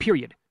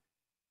period.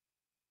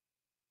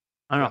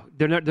 I don't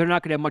know. They're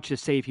not going to have much to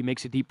say if he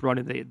makes a deep run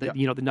and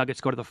the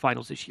Nuggets go to the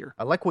finals this year.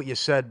 I like what you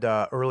said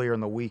earlier in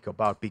the week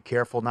about be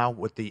careful now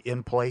with the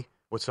in-play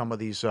with some of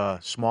these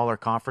smaller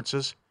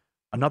conferences.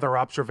 Another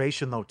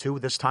observation, though, too,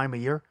 this time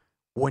of year,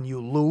 when you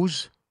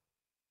lose,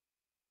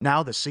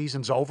 now the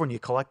season's over and you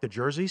collect the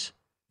jerseys,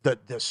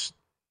 these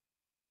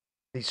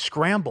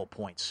scramble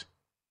points.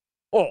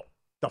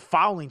 The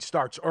fouling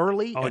starts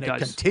early and it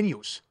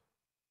continues.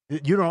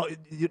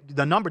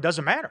 The number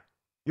doesn't matter.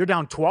 You're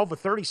down 12 or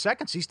 30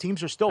 seconds. These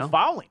teams are still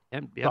fouling.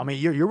 Yep. I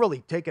mean, you're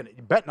really betting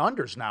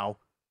unders now.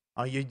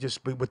 You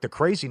just with the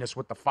craziness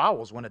with the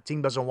fouls when a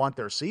team doesn't want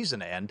their season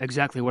to end.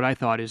 Exactly what I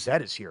thought is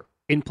that is here.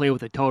 In play with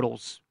the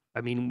totals.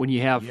 I mean, when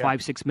you have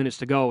 5-6 minutes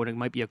to go and it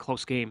might be a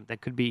close game, that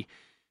could be.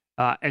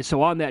 And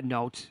so on that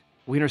note,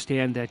 we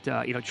understand that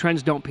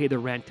trends don't pay the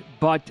rent,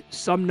 but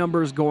some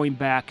numbers going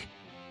back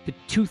to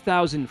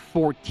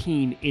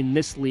 2014 in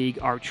this league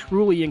are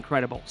truly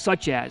incredible,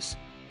 such as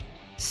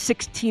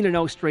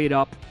 16-0 straight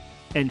up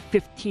and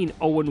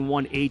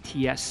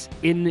 15-0-1 ATS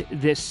in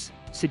this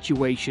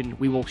situation.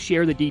 We will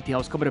share the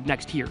details coming up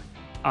next here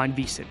on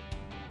VSiN.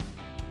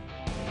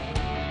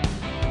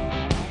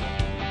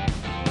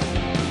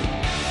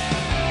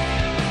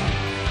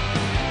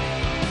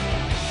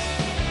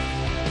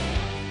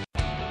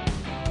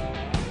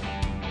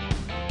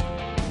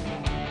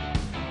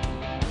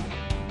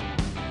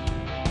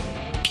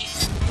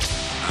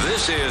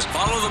 This is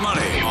Follow the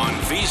Money on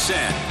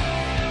VSiN.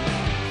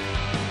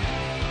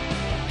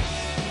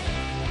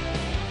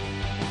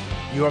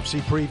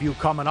 UFC preview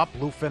coming up.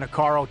 Lou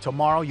Finicaro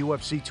tomorrow.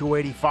 UFC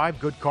 285.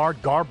 Good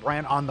card.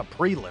 Garbrandt on the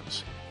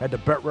prelims. Head to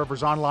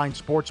BetRivers Online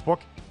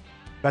Sportsbook.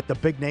 Bet the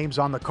big names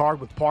on the card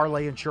with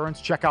Parlay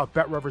Insurance. Check out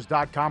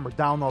BetRivers.com or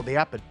download the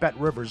app at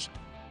BetRivers.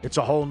 It's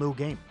a whole new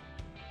game.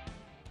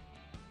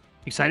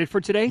 Excited for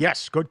today?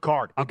 Yes, good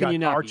card. How We can got you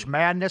not Arch be?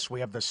 Madness.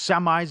 We have the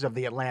semis of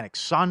the Atlantic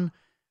Sun.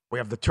 We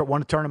have the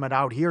one tournament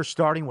out here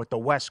starting with the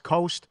West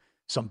Coast.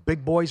 Some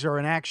big boys are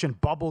in action.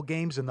 Bubble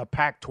games in the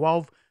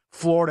Pac-12.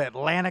 Florida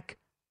Atlantic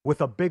with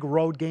a big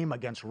road game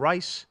against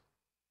Rice.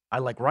 I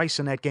like Rice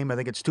in that game. I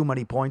think it's too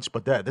many points,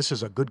 but this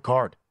is a good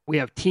card. We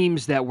have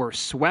teams that were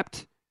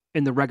swept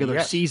in the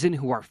regular season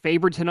who are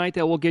favored tonight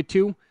that we'll get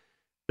to.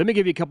 Let me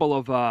give you a couple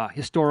of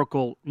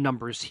historical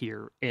numbers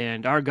here.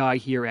 And our guy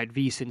here at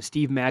VSiN,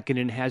 Steve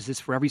Makinen, has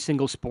this for every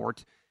single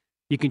sport.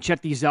 You can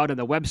check these out on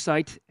the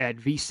website at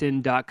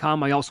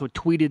vsin.com. I also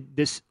tweeted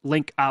this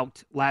link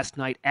out last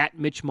night at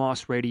Mitch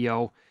Moss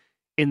Radio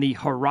in the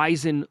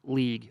Horizon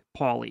League,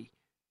 Paulie.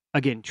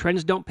 Again,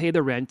 trends don't pay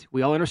the rent.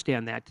 We all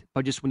understand that.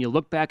 But just when you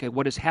look back at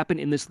what has happened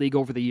in this league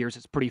over the years,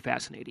 it's pretty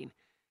fascinating.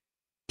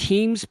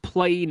 Teams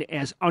playing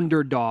as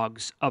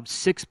underdogs of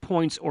 6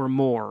 points or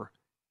more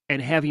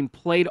and having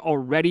played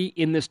already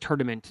in this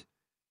tournament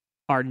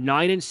are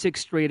 9-6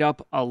 straight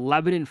up,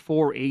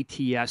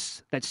 11-4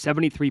 ATS. That's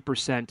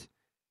 73%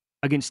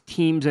 against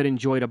teams that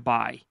enjoyed a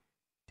bye.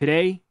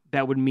 Today,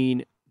 that would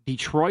mean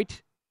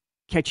Detroit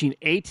catching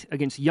 8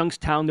 against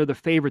Youngstown. They're the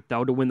favorite,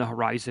 though, to win the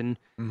Horizon.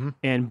 Mm-hmm.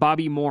 And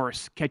Bobby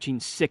Morris catching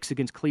 6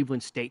 against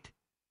Cleveland State.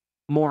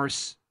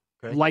 Morris,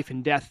 life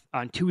and death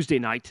on Tuesday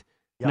night,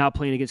 now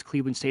playing against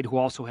Cleveland State, who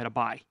also had a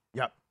bye.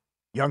 Yep.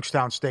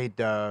 Youngstown State,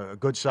 a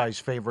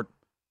good-sized favorite,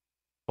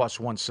 plus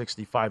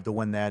 165 to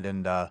win that,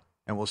 and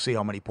we'll see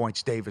how many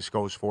points Davis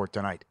goes for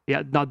tonight.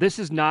 Yeah, now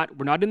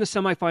we're not in the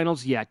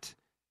semifinals yet,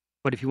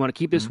 but if you want to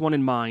keep this one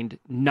in mind,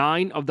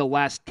 9 of the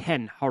last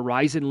 10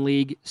 Horizon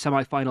League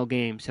semifinal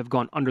games have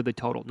gone under the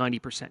total,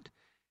 90%.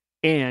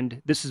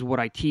 And this is what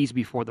I teased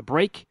before the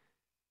break.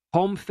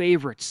 Home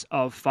favorites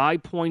of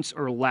 5 points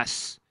or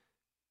less,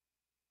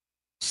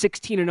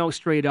 16-0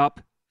 straight up,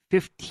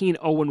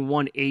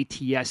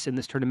 15-0-1 ATS in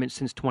this tournament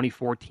since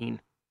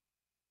 2014.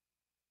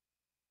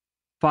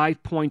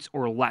 5 points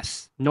or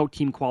less. No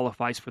team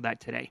qualifies for that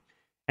today.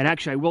 And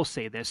actually, I will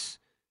say this.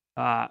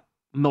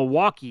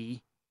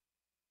 Milwaukee,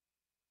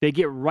 they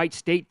get Wright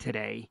State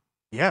today.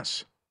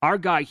 Yes. Our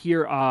guy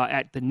here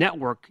at the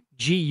network,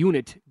 G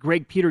Unit,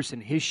 Greg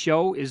Peterson, his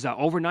show is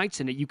overnights,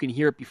 and you can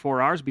hear it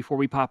before ours, before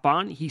we pop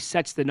on. He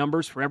sets the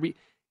numbers for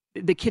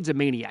the kid's a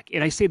maniac,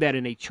 and I say that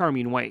in a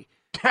charming way.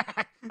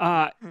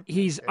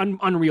 He's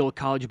unreal at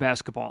college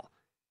basketball.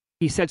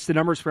 He sets the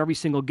numbers for every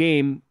single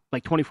game,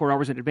 like 24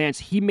 hours in advance.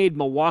 He made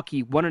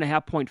Milwaukee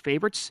 1.5-point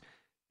favorites.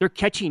 They're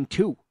catching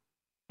 2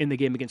 in the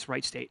game against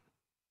Wright State.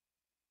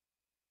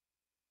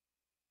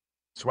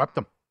 Swept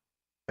them.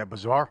 That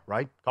bizarre,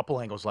 right? Couple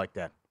angles like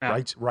that.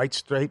 Yeah. Wright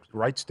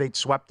State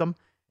swept them,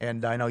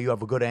 and I know you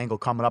have a good angle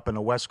coming up in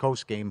the West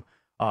Coast game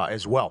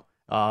as well.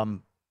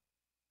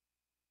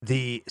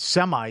 The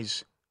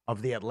semis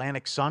of the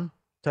Atlantic Sun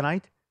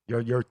tonight.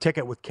 Your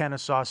ticket with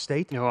Kennesaw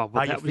State. Oh, well,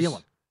 how you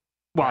feeling?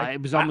 Well, right?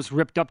 It was almost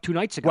ripped up 2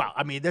 nights ago. Well,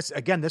 I mean, this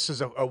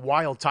is a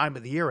wild time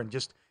of the year, and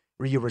just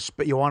you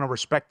want to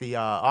respect the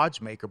odds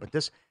maker. But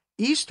this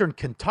Eastern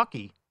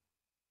Kentucky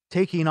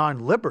taking on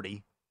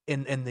Liberty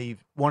in the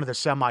one of the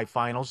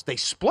semifinals, they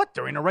split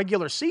during the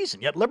regular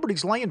season. Yet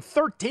Liberty's laying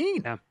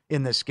 13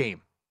 in this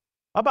game.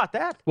 How about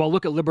that? Well,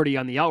 look at Liberty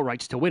on the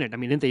outrights to win it. I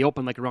mean, didn't they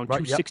open like around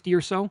 260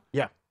 or so?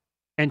 Yeah.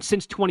 And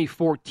since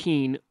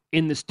 2014,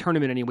 in this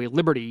tournament anyway,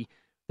 Liberty,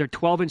 they're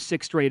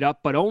 12-6 straight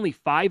up, but only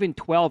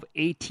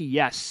 5-12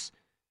 ATS.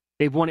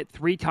 They've won it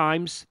 3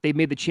 times. They've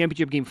made the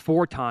championship game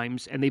 4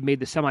 times, and they've made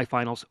the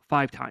semifinals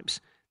 5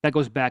 times. That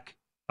goes back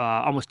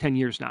almost 10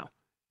 years now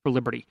for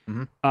Liberty.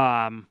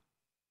 Mm-hmm.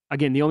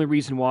 Again, the only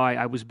reason why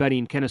I was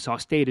betting Kennesaw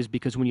State is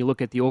because when you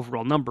look at the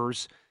overall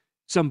numbers,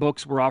 some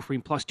books were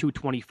offering plus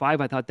 225.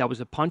 I thought that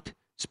was a punt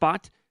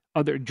spot.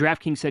 Other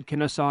DraftKings said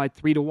Kennesaw at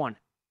 3-1.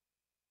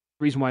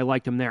 Reason why I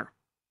liked them there.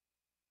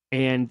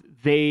 And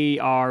they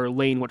are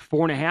laying,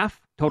 4.5?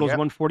 Total's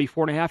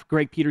 144.5.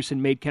 Greg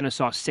Peterson made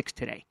Kennesaw 6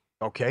 today.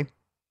 Okay.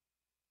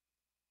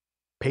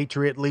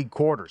 Patriot League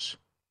quarters.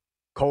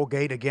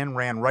 Colgate again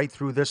ran right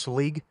through this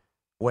league,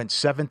 went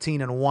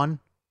 17-1,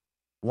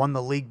 won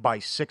the league by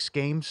 6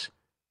 games.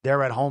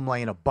 They're at home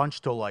laying a bunch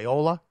to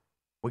Loyola.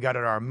 We got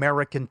our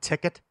American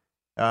ticket,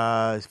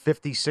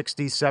 50,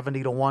 60,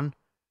 70-1,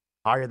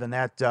 higher than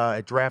that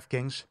at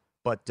DraftKings.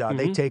 But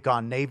they take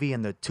on Navy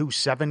in the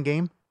 2-7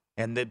 game,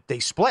 and they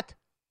split.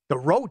 The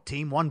road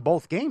team won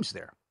both games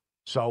there.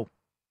 So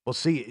we'll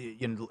see.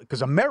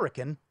 Because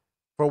American,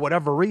 for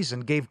whatever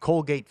reason, gave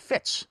Colgate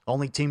fits.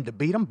 Only team to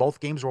beat them. Both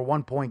games were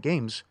 1-point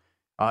games.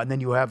 And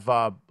then you have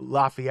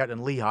Lafayette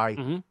and Lehigh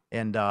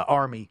and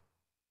Army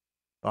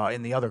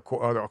in the other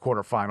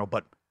quarterfinal.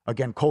 But,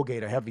 again,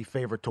 Colgate a heavy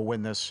favorite to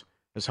win this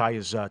as high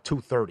as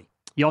 230.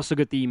 You also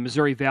get the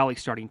Missouri Valley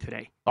starting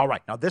today. All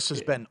right. Now, this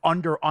has been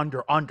under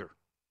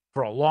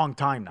for a long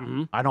time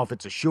now. I don't know if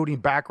it's a shooting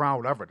background,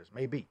 whatever it is,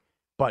 maybe.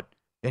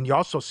 And you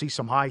also see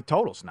some high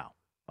totals now.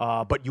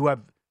 But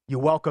you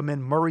welcome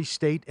in Murray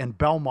State and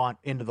Belmont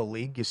into the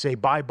league. You say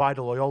bye-bye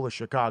to Loyola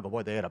Chicago.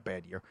 Boy, they had a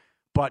bad year.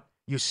 But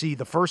you see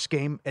the first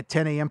game at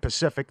 10 a.m.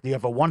 Pacific. You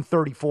have a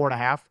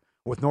 134.5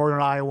 with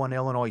Northern Iowa and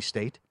Illinois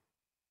State.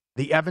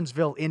 The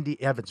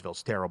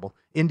Evansville's terrible.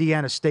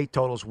 Indiana State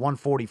totals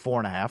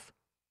 144.5.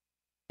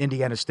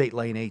 Indiana State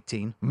laying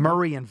 18.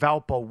 Murray and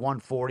Valpo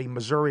 140.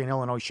 Missouri and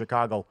Illinois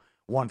Chicago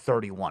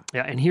 131.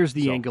 Yeah, and here's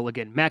the angle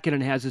again.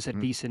 Mackinnon has this at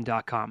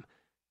VSiN.com.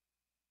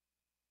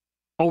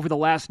 Over the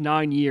last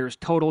 9 years,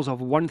 totals of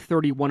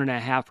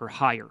 131.5 or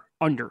higher,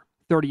 under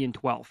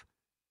 30-12.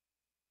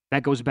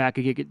 That goes back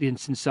again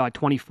since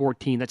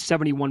 2014. That's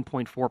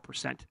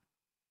 71.4%.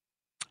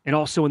 And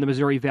also in the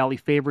Missouri Valley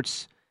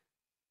favorites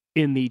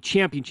in the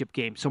championship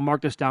game. So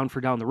mark this down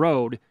for down the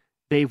road.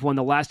 They've won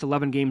the last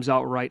 11 games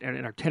outright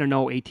and are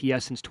 10-0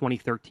 ATS since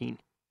 2013.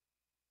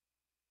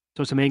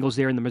 So some angles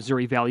there in the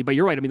Missouri Valley. But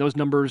you're right. I mean, those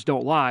numbers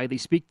don't lie. They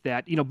speak to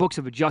that. Books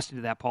have adjusted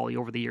to that, Paulie,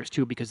 over the years,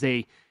 too, because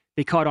they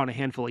caught on a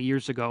handful of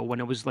years ago when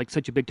it was like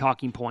such a big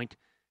talking point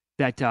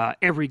that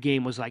every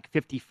game was like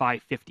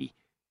 55-50,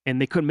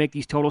 and they couldn't make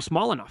these totals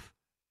small enough.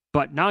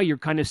 But now you're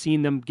kind of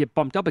seeing them get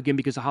bumped up again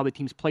because of how the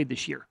teams played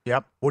this year.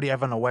 Yep. What do you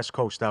have on the West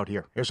Coast out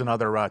here? Here's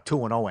another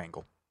 2-0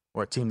 angle,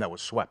 or a team that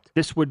was swept.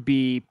 This would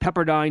be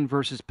Pepperdine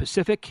versus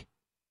Pacific.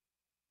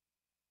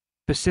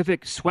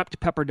 Pacific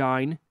swept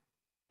Pepperdine,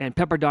 and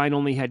Pepperdine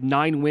only had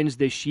 9 wins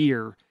this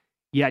year,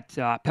 yet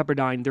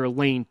Pepperdine, they're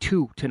laying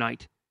 2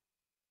 tonight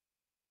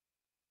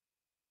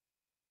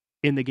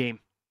in the game.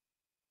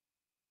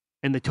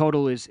 And the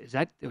total it's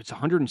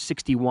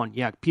 161.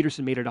 Yeah,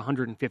 Peterson made it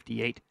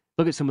 158.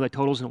 Look at some of the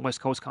totals in the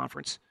West Coast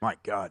Conference. My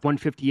God.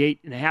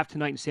 158.5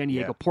 tonight in San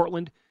Diego,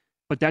 Portland.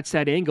 But that's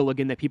that angle,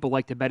 again, that people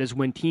like to bet is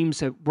when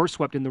teams were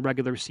swept in the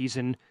regular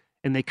season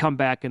and they come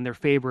back and they're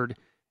favored.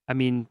 I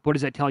mean, what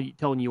is that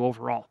telling you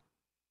overall?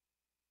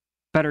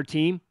 Better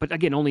team, but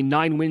again, only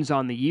 9 wins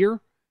on the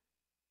year.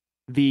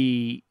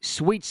 The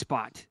sweet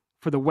spot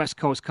for the West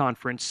Coast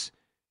Conference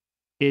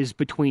is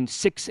between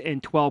 6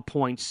 and 12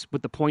 points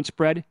with the point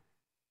spread.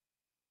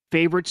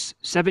 Favorites,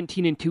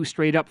 17-2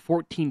 straight up,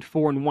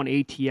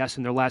 14-4-1 ATS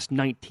in their last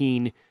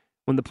 19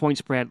 when the point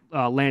spread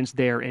lands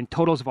there, and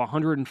totals of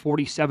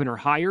 147 or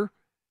higher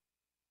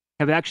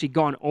have actually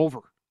gone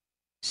over.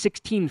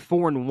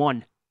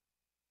 16-4-1,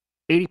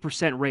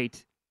 80%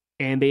 rate,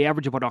 and they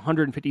average about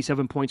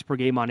 157 points per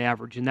game on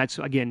average. And that's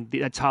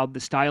how the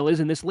style is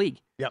in this league.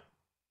 Yep.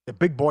 The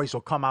big boys will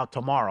come out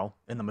tomorrow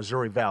in the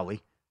Missouri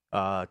Valley.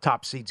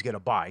 Top seeds get a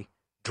bye.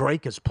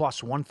 Drake is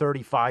plus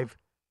 135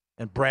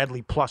 and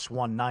Bradley plus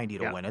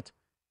 190 to win it.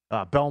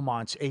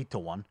 Belmont's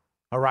 8-1.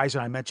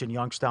 Horizon, I mentioned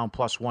Youngstown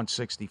plus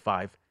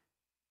 165.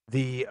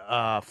 The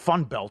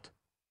Fun Belt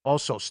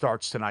also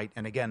starts tonight.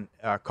 And again,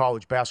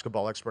 college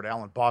basketball expert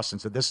Alan Boston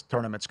said this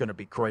tournament's going to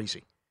be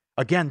crazy.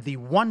 Again, the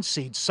 1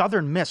 seed,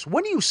 Southern Miss.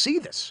 When do you see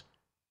this?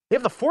 They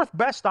have the 4th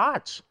best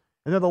odds,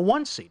 and they're the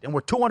 1 seed. And we're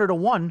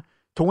 200-1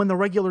 to win the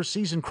regular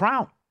season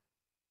crown.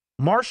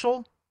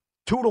 Marshall,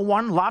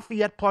 2-1.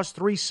 Lafayette plus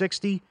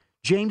 360.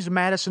 James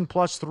Madison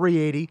plus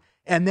 380.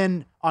 And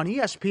then on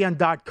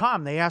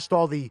ESPN.com, they asked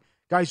all the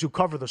guys who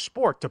cover the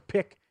sport to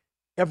pick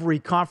every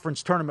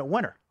conference tournament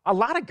winner. A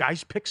lot of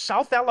guys pick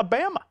South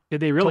Alabama to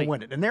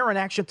win it. And they're in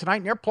action tonight,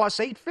 and they're plus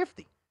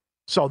 850.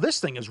 So this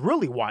thing is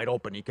really wide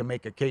open. You can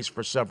make a case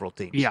for several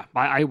teams. Yeah,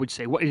 I would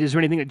say. Is there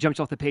anything that jumps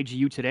off the page of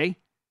you today?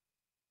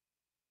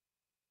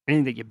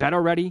 Anything that you bet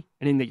already?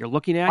 Anything that you're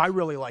looking at? I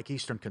really like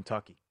Eastern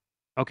Kentucky.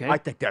 Okay. I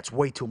think that's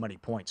way too many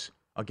points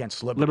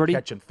against Liberty.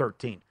 Catching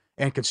 13,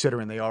 and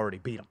considering they already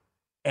beat them.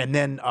 And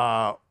then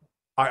I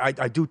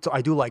do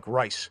like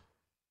Rice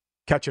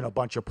catching a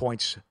bunch of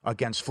points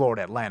against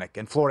Florida Atlantic.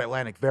 And Florida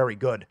Atlantic, very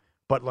good.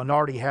 But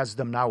Lenardi has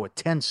them now a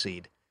 10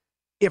 seed.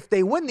 If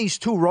they win these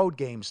 2 road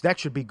games, that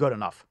should be good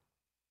enough.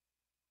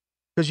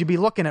 Because you'd be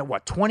looking at,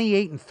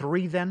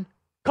 28-3 then?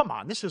 Come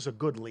on, this is a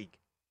good league.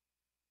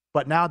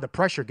 But now the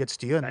pressure gets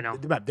to you. And I know.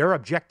 Their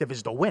objective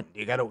is to win.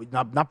 You got to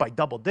not by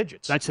double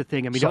digits. That's the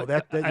thing. I mean,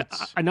 so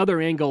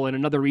another angle and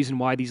another reason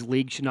why these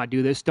leagues should not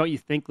do this. Don't you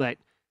think that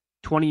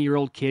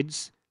 20-year-old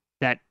kids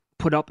that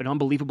put up an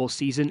unbelievable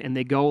season and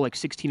they go like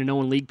 16-0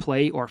 in league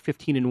play or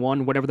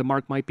 15-1, whatever the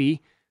mark might be,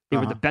 they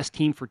were the best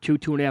team for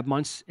 2.5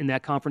 months in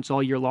that conference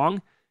all year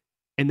long,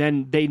 and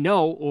then they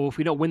know, if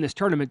we don't win this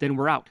tournament, then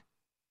we're out.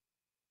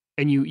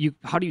 And you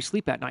how do you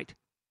sleep at night?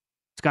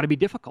 It's got to be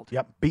difficult.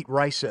 Yep, beat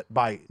Rice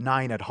by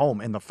 9 at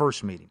home in the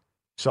first meeting.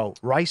 So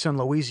Rice and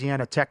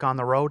Louisiana Tech on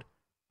the road,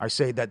 I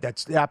say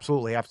that's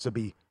absolutely has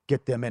to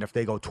get them in if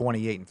they go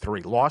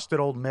 28-3. Lost at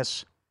Ole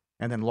Miss,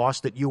 and then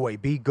lost at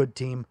UAB, good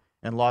team,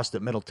 and lost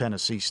at Middle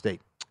Tennessee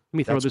State. Let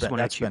me throw this one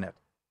at you. That's been it.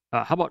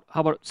 How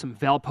about some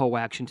Valpo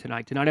action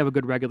tonight? Did not have a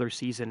good regular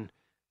season.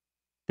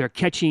 They're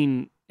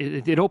catching.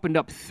 It opened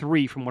up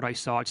 3 from what I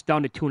saw. It's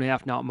down to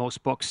 2.5 now at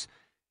most books.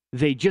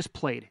 They just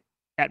played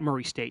at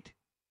Murray State,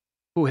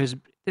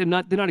 they're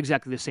not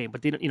exactly the same,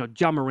 but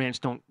John Morant's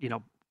don't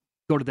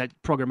go to that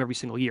program every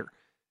single year.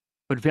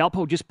 But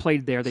Valpo just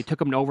played there. They took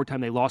them to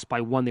overtime. They lost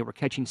by 1. They were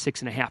catching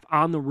 6.5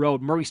 on the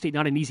road. Murray State,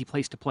 not an easy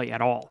place to play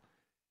at all.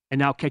 And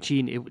now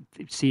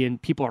seeing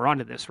people are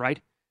onto this, right?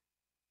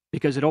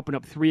 Because it opened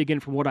up 3 again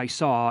from what I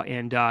saw,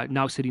 and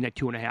now sitting at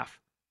 2.5.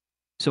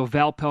 So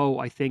Valpo,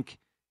 I think,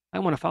 I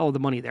want to follow the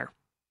money there.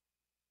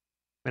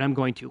 And I'm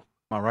going to.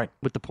 All right.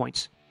 With the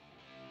points.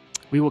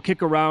 We will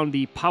kick around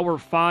the Power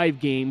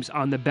 5 games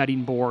on the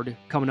betting board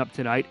coming up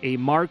tonight. A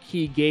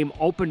marquee game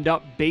opened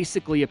up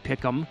basically a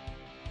pick'em.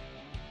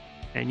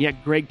 And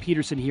yet Greg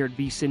Peterson here at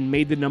VSiN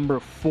made the number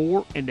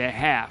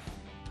 4.5.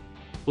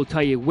 We'll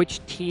tell you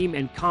which team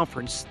and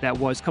conference that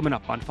was coming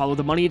up on Follow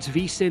the Money. It's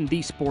VSiN,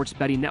 the Sports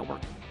Betting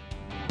Network.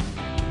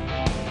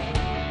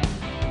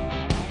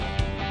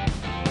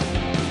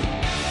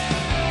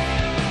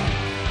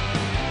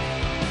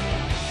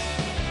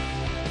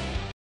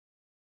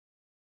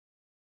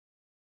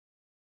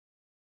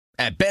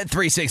 At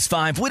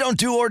Bet365, we don't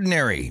do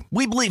ordinary.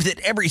 We believe that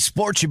every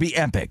sport should be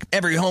epic.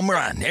 Every home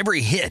run,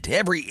 every hit,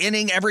 every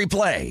inning, every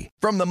play.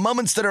 From the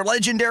moments that are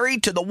legendary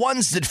to the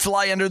ones that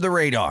fly under the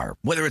radar.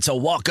 Whether it's a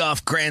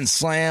walk-off grand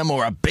slam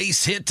or a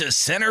base hit to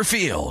center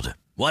field.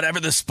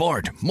 Whatever the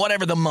sport,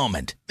 whatever the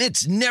moment.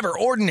 It's never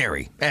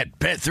ordinary at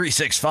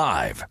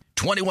Bet365.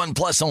 21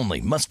 plus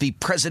only. Must be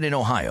present in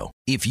Ohio.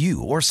 If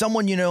you or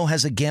someone you know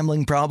has a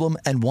gambling problem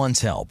and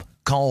wants help,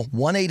 call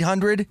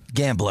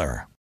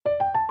 1-800-GAMBLER.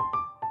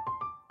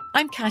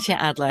 I'm Katya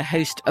Adler,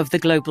 host of The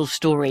Global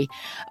Story.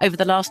 Over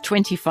the last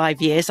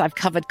 25 years, I've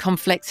covered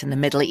conflicts in the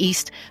Middle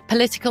East,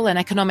 political and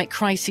economic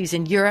crises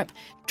in Europe,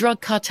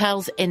 drug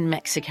cartels in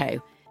Mexico.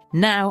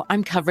 Now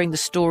I'm covering the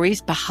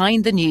stories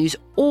behind the news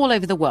all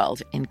over the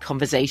world in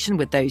conversation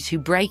with those who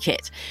break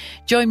it.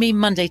 Join me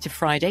Monday to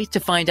Friday to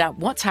find out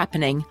what's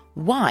happening,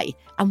 why,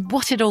 and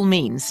what it all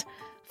means.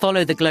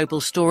 Follow The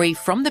Global Story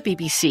from the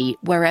BBC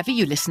wherever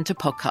you listen to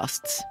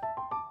podcasts.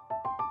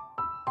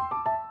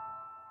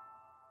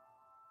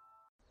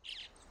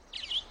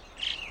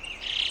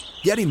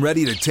 Getting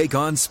ready to take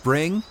on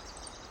spring?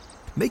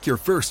 Make your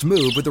first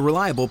move with the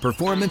reliable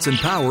performance and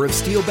power of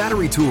Steel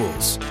battery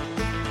tools.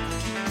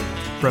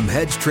 From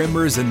hedge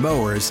trimmers and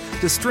mowers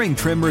to string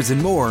trimmers and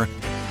more,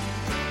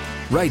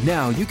 right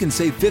now you can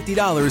save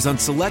 $50 on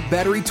select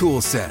battery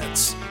tool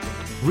sets.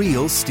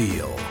 Real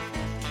Steel.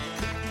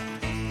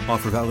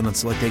 Offer valid on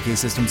select AK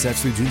system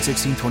sets through June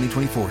 16,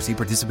 2024. See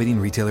participating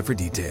retailer for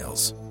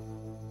details.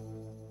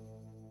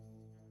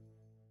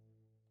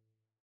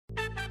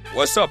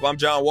 What's up? I'm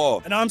John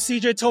Wall. And I'm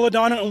CJ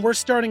Toledano, and we're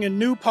starting a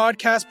new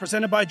podcast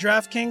presented by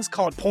DraftKings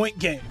called Point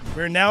Game.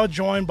 We're now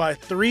joined by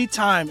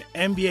three-time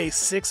NBA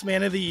Sixth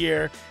Man of the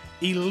Year,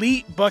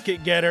 elite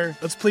bucket getter.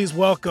 Let's please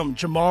welcome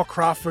Jamal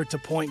Crawford to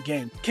Point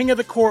Game. King of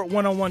the Court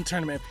one-on-one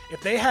tournament.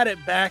 If they had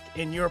it back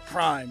in your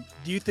prime,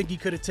 do you think you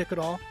could have took it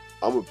all?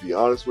 I'm going to be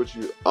honest with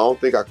you. I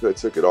don't think I could have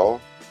took it all,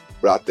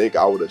 but I think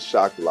I would have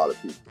shocked a lot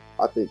of people.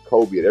 I think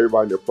Kobe and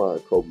everybody in their prime,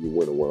 Kobe would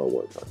win a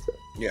one-on-one contest.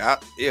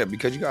 Yeah,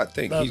 because you got to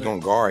think. He's going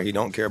to guard. He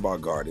don't care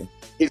about guarding.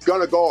 He's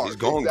going to guard. He's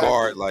going to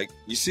guard. Like,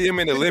 you see him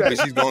in the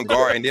Olympics, he's going to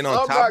guard. And then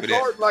on top of that. I'm not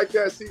guarding like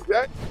that,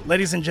 CJ.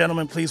 Ladies and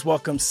gentlemen, please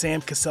welcome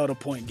Sam Cassell to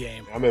Point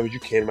Game. I remember you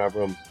came to my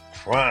room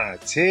crying,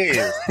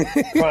 tears.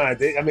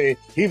 Crying. I mean,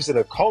 he was in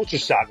a culture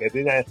shock. And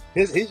then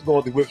he's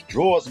going through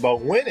withdrawals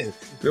about winning.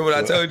 Remember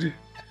what I told you?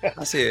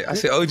 I said,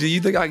 OG,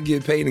 you think I can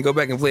get paid and go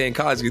back and play in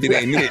college because it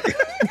ain't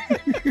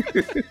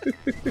it?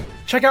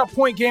 Check out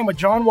Point Game with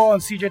John Wall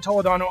and CJ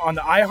Toledano on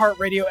the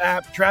iHeartRadio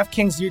app,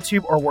 DraftKings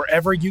YouTube, or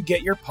wherever you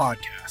get your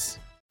podcasts.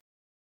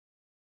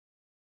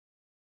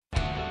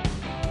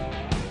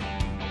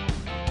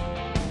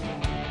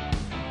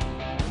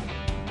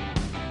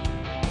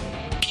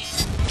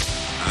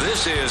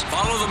 This is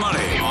Follow the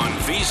Money on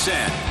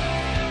VSiN.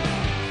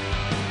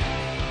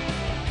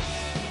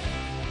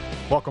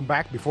 Welcome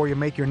back. Before you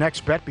make your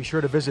next bet, be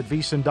sure to visit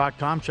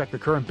VSiN.com. Check the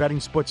current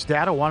betting splits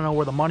data. Want to know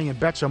where the money and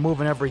bets are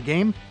moving every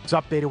game? It's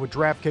updated with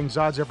DraftKings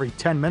odds every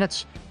 10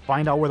 minutes.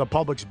 Find out where the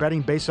public's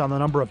betting based on the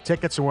number of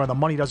tickets and where the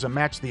money doesn't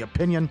match the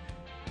opinion.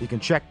 You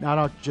can check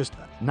not just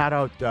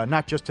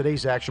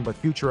today's action, but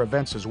future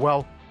events as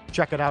well.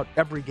 Check it out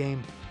every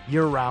game,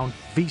 year-round,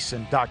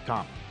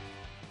 VSiN.com.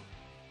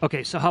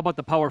 Okay, so how about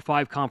the Power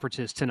 5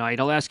 conferences tonight?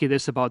 I'll ask you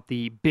this about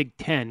the Big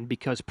Ten,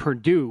 because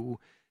Purdue,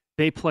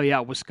 they play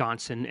out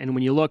Wisconsin. And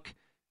when you look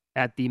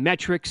at the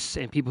metrics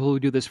and people who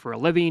do this for a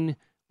living,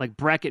 like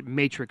bracket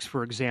matrix,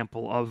 for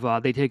example,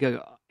 of they take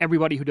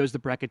everybody who does the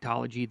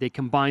bracketology, they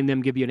combine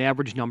them, give you an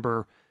average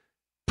number.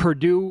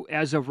 Purdue,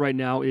 as of right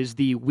now, is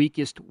the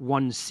weakest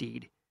 1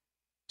 seed.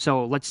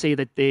 So let's say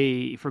that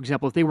they, for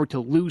example, if they were to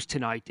lose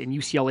tonight and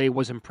UCLA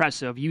was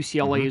impressive,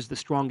 UCLA is the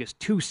strongest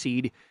 2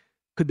 seed.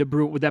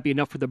 Would that be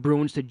enough for the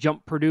Bruins to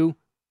jump Purdue?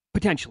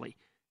 Potentially.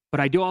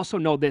 But I do also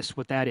know this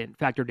with that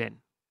factored in,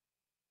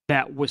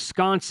 that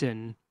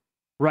Wisconsin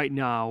right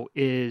now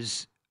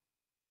is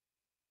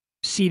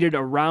seeded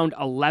around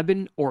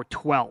 11 or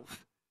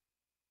 12.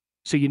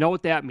 So you know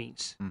what that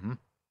means. Mm-hmm.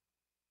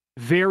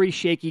 Very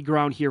shaky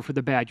ground here for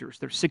the Badgers.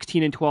 They're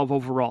 16-12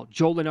 overall.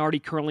 Joe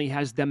Lunardi currently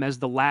has them as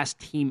the last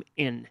team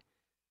in.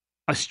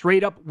 A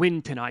straight-up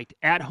win tonight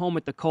at home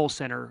at the Kohl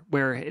Center,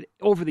 where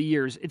over the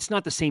years, it's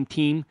not the same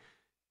team,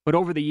 but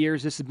over the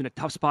years, this has been a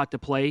tough spot to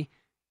play.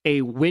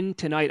 A win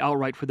tonight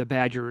outright for the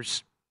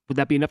Badgers, would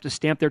that be enough to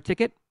stamp their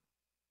ticket?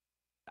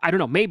 I don't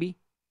know, maybe.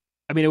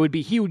 I mean, it would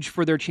be huge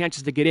for their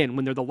chances to get in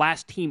when they're the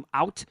last team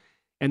out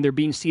and they're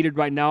being seeded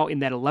right now in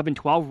that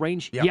 11-12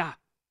 range. Yep. Yeah.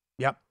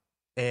 Yep.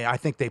 I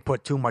think they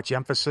put too much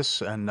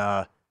emphasis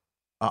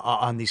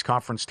on these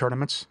conference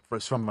tournaments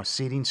from a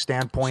seeding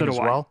standpoint as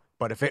well.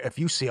 But if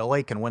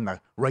UCLA can win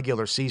the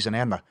regular season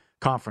and the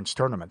conference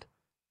tournament,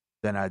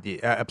 then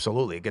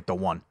absolutely get the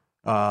 1.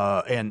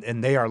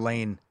 And they are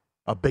laying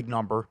a big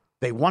number.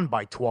 They won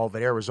by 12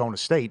 at Arizona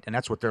State, and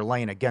that's what they're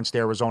laying against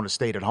Arizona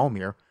State at home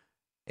here.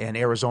 And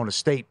Arizona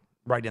State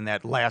right in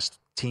that last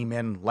team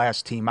in,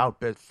 last team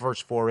out,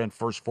 first 4 in,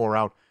 first 4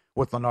 out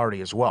with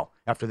Lunardi as well,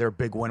 after their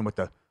big win with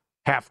the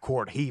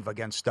half-court heave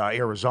against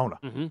Arizona.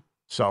 Mm-hmm.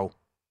 So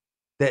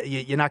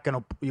you're not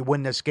going to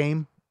win this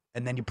game,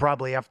 and then you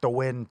probably have to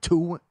win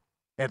 2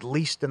 at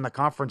least in the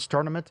conference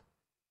tournament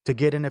to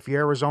get in if you're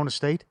Arizona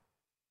State.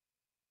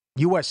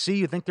 USC,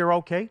 you think they're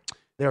okay?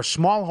 They're a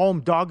small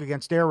home dog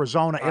against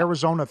Arizona.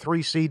 Arizona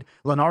 3 seed.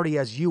 Lunardi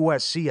has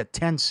USC a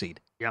 10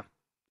 seed. Yeah.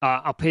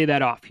 I'll pay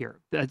that off here.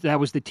 That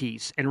was the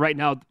tease. And right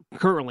now,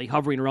 currently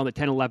hovering around the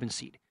 10-11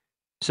 seed.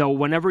 So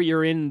whenever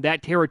you're in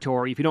that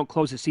territory, if you don't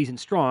close the season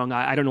strong,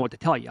 I don't know what to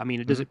tell you. I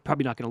mean,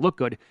 probably not going to look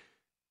good.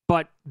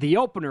 But the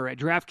opener at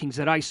DraftKings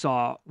that I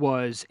saw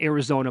was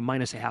Arizona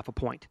minus a 0.5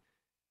 point.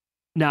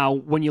 Now,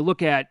 when you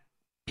look at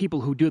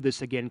people who do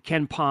this again,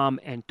 Ken Pom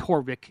and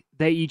Torvik,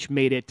 they each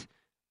made it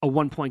a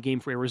 1-point game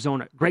for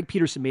Arizona. Greg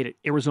Peterson made it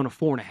Arizona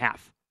 4.5.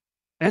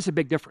 That's a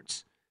big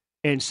difference.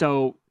 And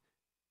so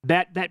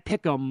that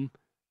pick'em,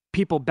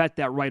 people bet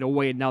that right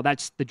away, and now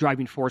that's the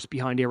driving force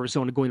behind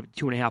Arizona going up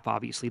to 2.5,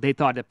 obviously. They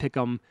thought that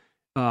pick'em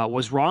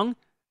was wrong,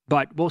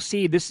 but we'll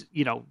see. This,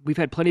 we've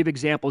had plenty of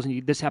examples,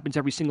 and this happens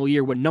every single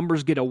year when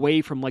numbers get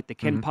away from like the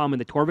Ken Pom and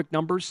the Torvik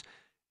numbers.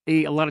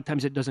 A lot of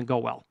times it doesn't go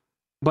well.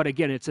 But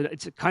again, it's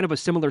a kind of a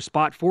similar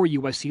spot for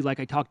USC, like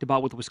I talked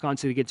about with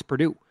Wisconsin against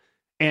Purdue.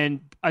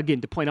 And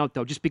again, to point out,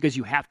 though, just because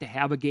you have to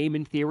have a game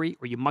in theory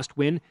or you must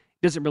win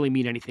doesn't really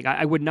mean anything.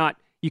 I would not,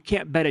 you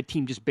can't bet a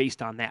team just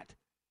based on that.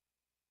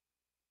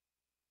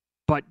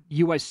 But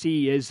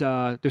USC is,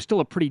 they're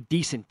still a pretty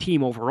decent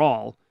team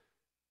overall.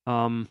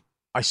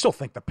 I still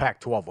think the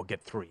Pac-12 will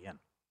get 3 in.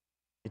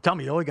 You tell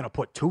me you're only going to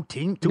put 2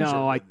 teams?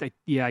 No, I think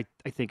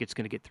it's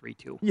going to get 3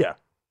 too. Yeah.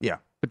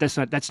 But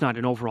that's not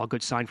an overall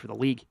good sign for the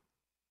league.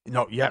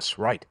 No, yes,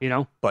 right. You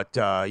know? But,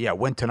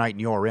 win tonight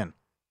and you're in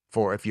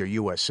if you're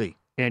USC.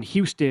 And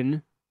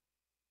Houston,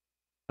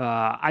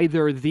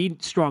 either the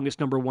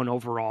strongest number 1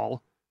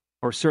 overall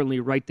or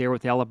certainly right there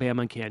with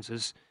Alabama and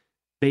Kansas,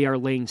 they are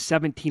laying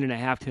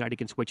 17.5 tonight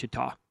against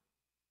Wichita.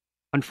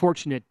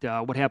 Unfortunate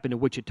what happened to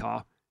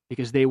Wichita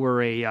because they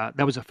were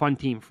that was a fun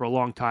team for a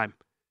long time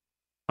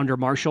under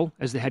Marshall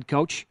as the head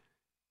coach.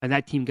 And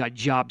that team got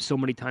jobbed so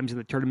many times in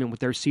the tournament with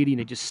their seeding.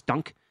 It just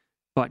stunk.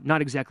 But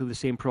not exactly the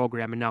same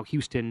program. And now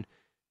Houston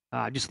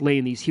just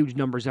laying these huge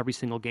numbers every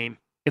single game.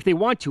 If they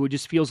want to, it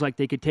just feels like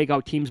they could take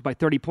out teams by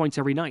 30 points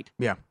every night.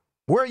 Yeah.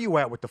 Where are you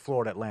at with the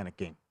Florida Atlantic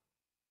game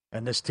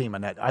and this team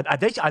and that?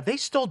 Are they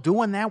still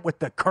doing that with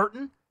the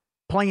curtain,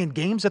 playing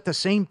games at the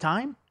same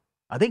time?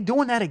 Are they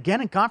doing that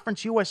again in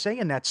Conference USA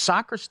in that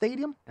soccer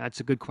stadium? That's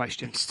a good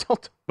question. Still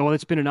well,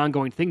 it's been an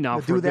ongoing thing now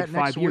for a good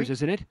 5 years,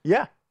 isn't it?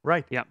 Yeah.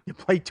 Right. Yeah. You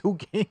play 2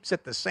 games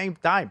at the same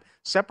time,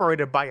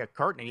 separated by a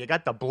curtain. You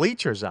got the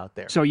bleachers out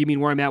there. So you mean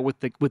where I'm at with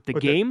the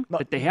game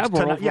that they have,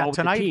 or overall with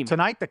the team?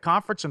 Tonight, the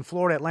conference and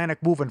Florida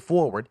Atlantic moving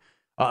forward.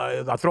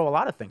 I'll throw a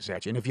lot of things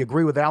at you. And if you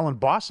agree with Alan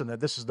Boston that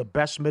this is the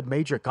best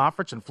mid-major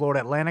conference and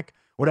Florida Atlantic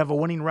would have a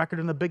winning record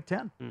in the Big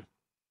Ten.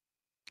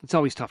 It's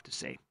always tough to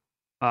say.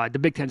 The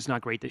Big Ten's not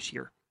great this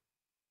year.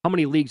 How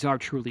many leagues are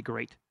truly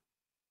great?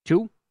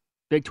 2?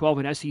 Big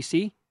 12 and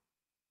SEC?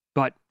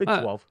 But Big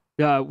 12.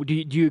 Do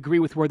you agree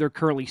with where they're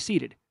currently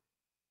seated?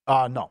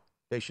 No.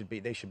 They should be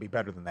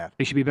better than that.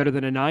 They should be better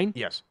than a 9?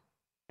 Yes.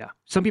 Yeah.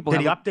 Some people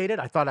Did he update it?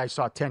 I thought I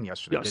saw 10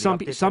 yesterday.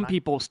 Yeah, some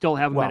people still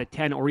have them at a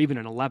 10 or even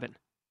an 11.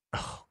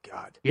 Oh,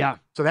 God. Yeah.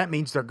 So that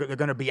means they're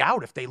going to be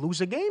out if they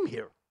lose a game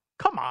here.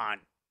 Come on.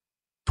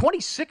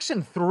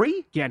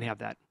 26-3? Can't have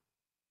that.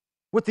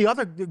 With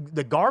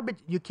the garbage,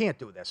 you can't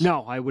do this.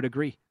 No, I would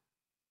agree.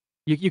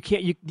 You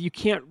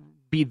can't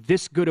be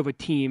this good of a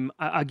team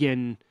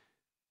again.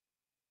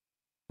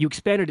 You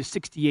expanded to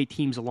 68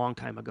 teams a long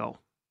time ago.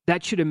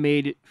 That should have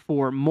made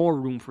for more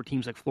room for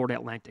teams like Florida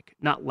Atlantic,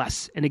 not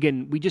less. And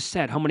again, we just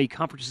said how many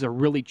conferences are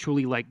really,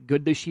 truly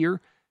good this year.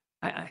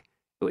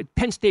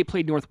 Penn State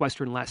played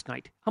Northwestern last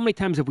night. How many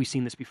times have we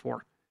seen this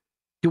before?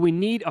 Do we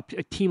need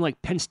a team like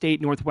Penn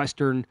State,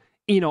 Northwestern,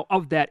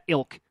 of that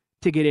ilk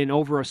to get in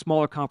over a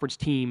smaller conference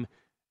team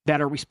that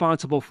are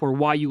responsible for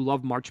why you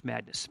love March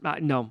Madness?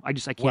 No, I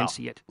can't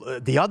see it.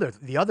 The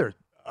other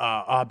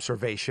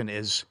observation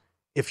is,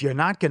 if you're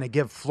not going to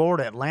give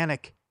Florida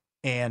Atlantic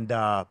and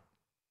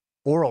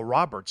Oral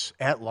Roberts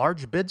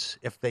at-large bids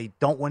if they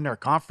don't win their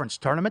conference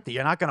tournament,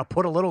 you're not going to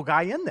put a little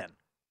guy in then.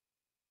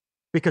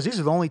 Because these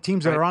are the only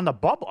teams that are on the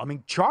bubble. I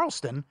mean,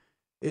 Charleston,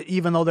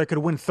 even though they could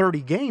win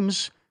 30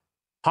 games,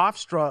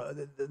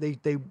 Hofstra,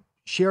 they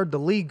shared the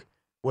league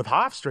with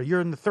Hofstra.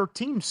 You're in the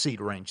 13 seed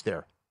range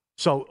there.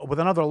 So with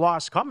another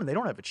loss coming, they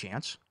don't have a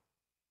chance.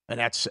 And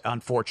that's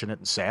unfortunate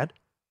and sad.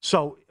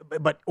 So,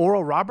 but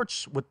Oral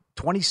Roberts with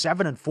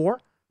 27-4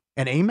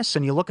 and Amos,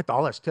 and you look at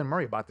I'll ask Tim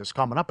Murray about this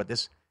coming up,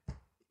 but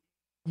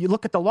you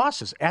look at the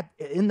losses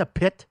in the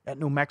pit at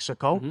New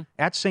Mexico,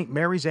 at St.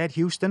 Mary's, at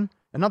Houston,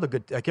 another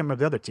good, I can't remember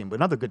the other team, but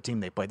another good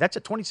team they played. That's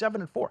at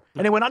 27-4.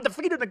 And they went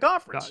undefeated in the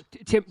conference.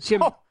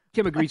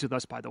 Tim agrees with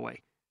us, by the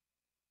way.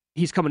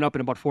 He's coming up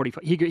in about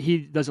 45. He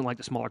doesn't like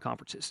the smaller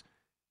conferences.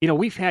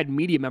 We've had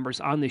media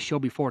members on this show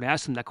before and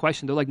asked them that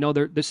question. They're like, no,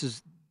 they're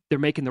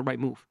making the right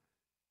move.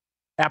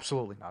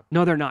 Absolutely not.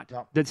 No, they're not.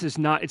 No. It's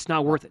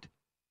not worth it.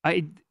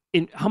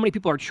 How many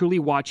people are truly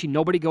watching?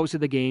 Nobody goes to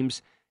the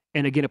games.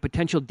 And again, a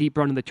potential deep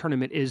run in the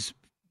tournament is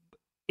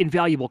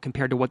invaluable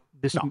compared to what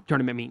this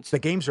tournament means. The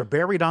games are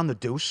buried on the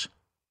deuce.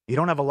 You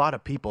don't have a lot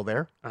of people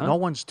there. No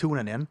one's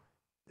tuning in.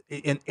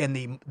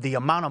 And the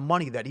amount of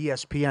money that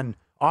ESPN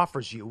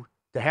offers you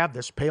to have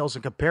this pales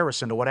in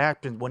comparison to what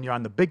happens when you're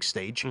on the big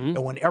stage and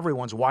when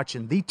everyone's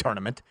watching the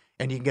tournament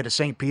and you can get a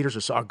St.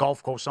 Peter's or a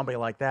Gulf Coast, somebody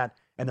like that,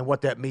 and then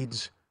what that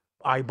means,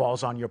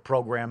 eyeballs on your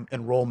program,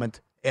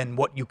 enrollment, and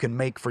what you can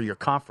make for your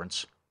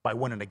conference by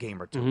winning a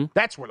game or two.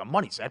 That's where the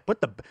money's at.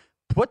 Put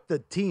the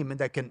team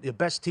the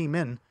best team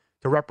in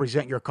to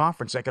represent your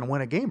conference that can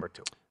win a game or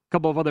two. A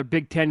couple of other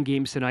Big Ten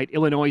games tonight.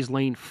 Illinois is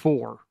laying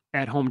 4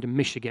 at home to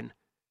Michigan.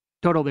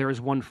 Total there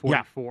is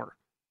 144.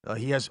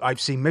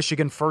 I've seen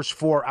Michigan first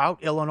 4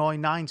 out, Illinois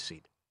 9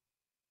 seed.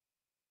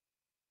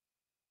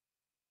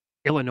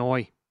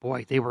 Illinois,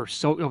 boy,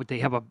 they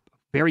have a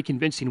very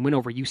convincing win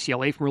over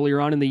UCLA from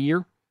earlier on in the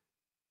year.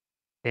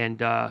 And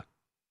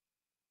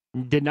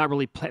did not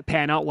really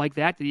pan out like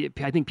that.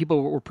 I think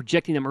people were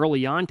projecting them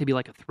early on to be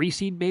like a 3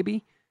 seed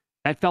maybe.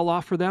 That fell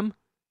off for them.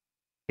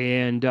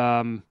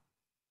 And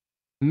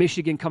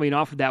Michigan coming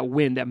off of that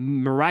win, that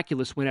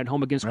miraculous win at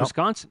home against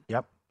Wisconsin.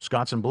 Yep,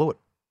 Wisconsin blew it.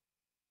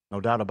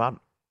 No doubt about it.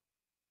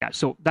 Yeah,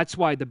 so that's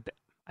why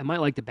I might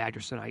like the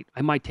Badgers tonight.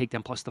 I might take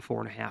them plus the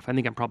 4.5. I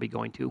think I'm probably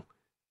going to.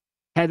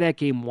 Had that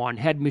game won,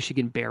 had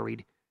Michigan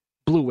buried,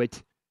 blew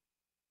it.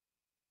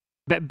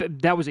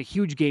 But that was a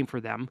huge game for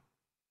them.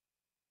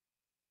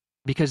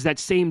 Because that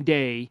same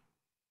day,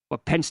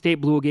 Penn State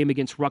blew a game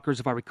against Rutgers,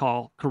 if I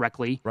recall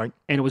correctly. Right.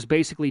 And it was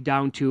basically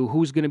down to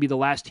who's going to be the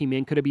last team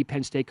in. Could it be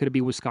Penn State? Could it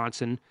be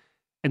Wisconsin?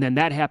 And then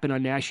that happened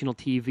on national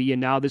TV,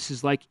 and now this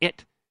is like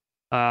it.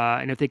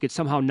 And if they could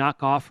somehow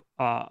knock off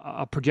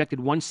a projected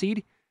 1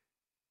 seed,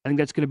 I think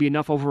that's going to be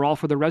enough overall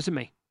for the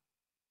resume.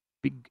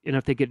 And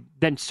if they could,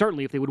 then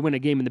certainly if they would win a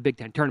game in the Big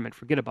Ten tournament,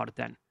 forget about it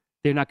then.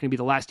 They're not going to be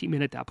the last team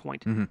in at that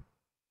point. Mm-hmm.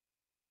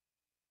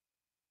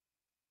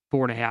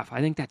 4.5. I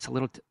think that's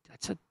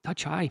that's a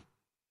touch high.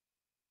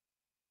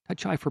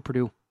 Touch high for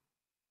Purdue.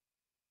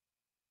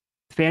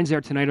 Fans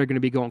there tonight are going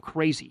to be going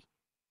crazy.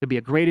 It'll be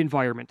a great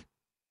environment.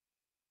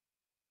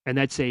 And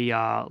that's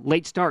a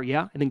late start,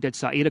 yeah? I think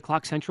that's 8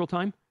 o'clock Central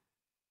Time.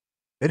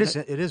 It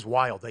is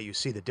wild that you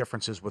see the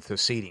differences with the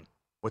seeding,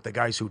 with the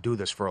guys who do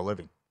this for a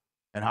living,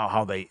 and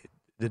how the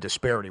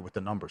disparity with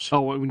the numbers.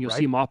 Oh, when you'll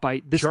see them off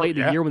by this late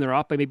in the year when they're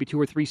off by maybe 2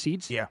 or 3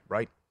 seeds? Yeah,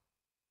 right.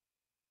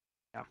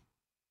 Yeah.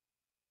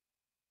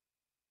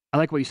 I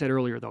like what you said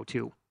earlier, though,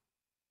 too.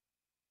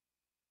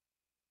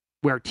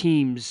 Where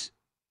teams,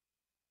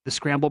 the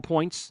scramble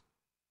points,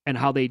 and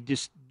how they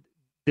this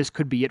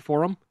could be it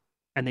for them,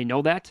 and they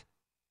know that,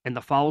 and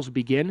the fouls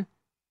begin,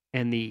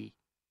 and the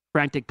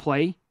frantic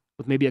play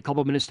with maybe a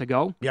couple minutes to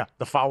go. Yeah,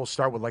 the fouls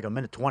start with like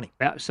 1:20.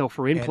 Yeah, so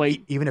for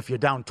in-play... even if you're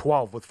down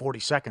 12 with 40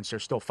 seconds, they're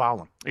still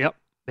fouling. Yep.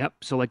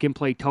 So like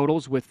in-play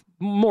totals with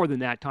more than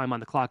that time on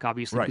the clock,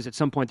 obviously, because at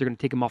some point they're going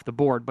to take them off the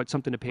board, but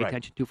something to pay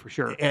attention to for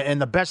sure. And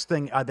the best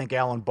thing I think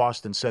Alan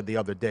Boston said the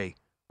other day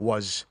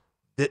was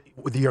that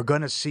you're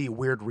going to see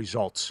weird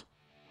results.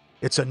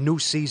 It's a new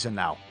season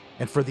now.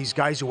 And for these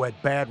guys who had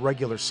bad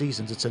regular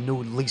seasons, it's a new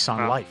lease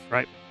on life.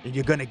 Right. And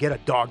you're going to get a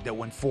dog that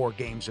won 4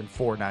 games in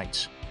 4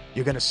 nights.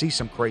 You're going to see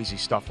some crazy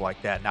stuff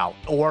like that now.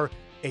 Or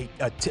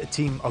a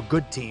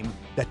good team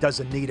that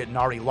doesn't need it and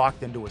already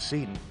locked into a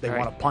seed. They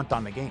want to punt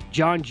on the game.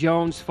 John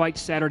Jones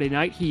fights Saturday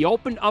night. He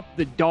opened up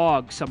the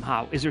dog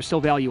somehow. Is there still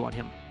value on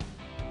him?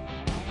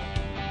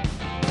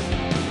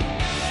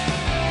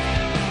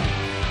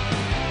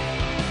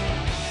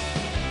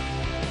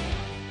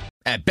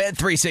 At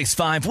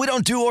Bet365, we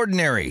don't do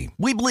ordinary.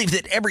 We believe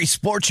that every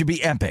sport should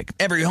be epic.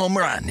 Every home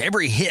run,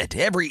 every hit,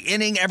 every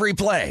inning, every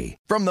play.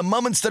 From the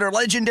moments that are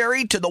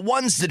legendary to the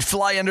ones that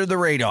fly under the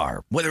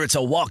radar. Whether it's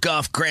a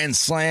walk-off grand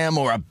slam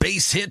or a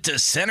base hit to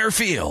center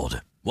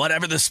field.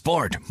 Whatever the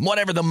sport,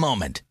 whatever the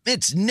moment.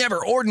 It's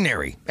never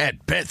ordinary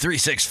at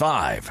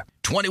Bet365.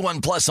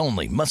 21 plus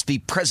only. Must be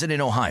present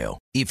in Ohio.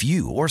 If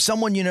you or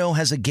someone you know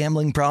has a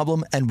gambling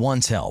problem and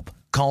wants help,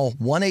 call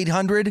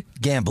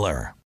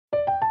 1-800-GAMBLER.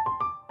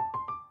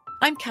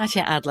 I'm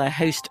Katya Adler,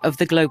 host of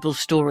The Global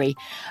Story.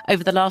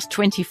 Over the last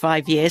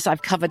 25 years,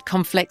 I've covered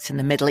conflicts in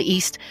the Middle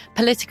East,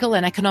 political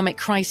and economic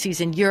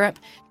crises in Europe,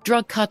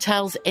 drug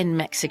cartels in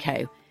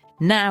Mexico.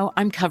 Now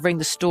I'm covering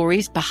the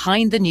stories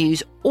behind the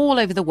news all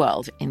over the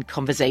world in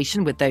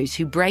conversation with those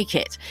who break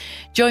it.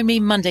 Join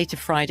me Monday to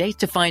Friday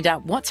to find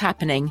out what's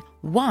happening,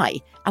 why,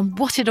 and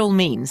what it all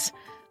means.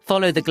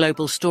 Follow The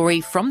Global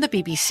Story from the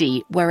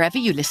BBC wherever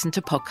you listen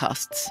to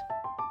podcasts.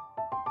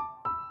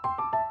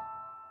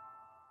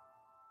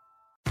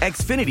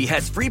 Xfinity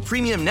has free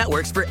premium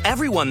networks for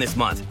everyone this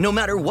month, no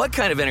matter what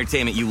kind of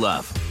entertainment you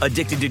love.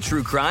 Addicted to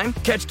true crime?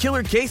 Catch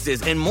killer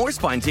cases and more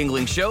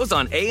spine-tingling shows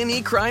on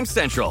A&E Crime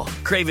Central.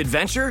 Crave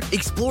adventure?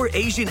 Explore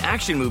Asian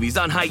action movies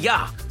on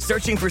Hi-YAH.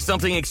 Searching for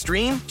something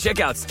extreme? Check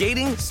out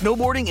skating,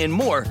 snowboarding, and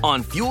more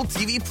on Fuel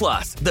TV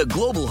Plus, the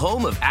global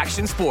home of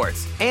action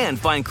sports. And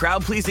find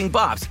crowd-pleasing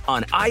bops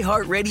on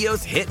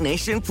iHeartRadio's Hit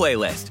Nation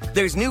playlist.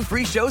 There's new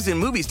free shows and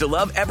movies to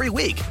love every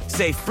week.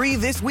 Say free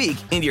this week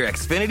in your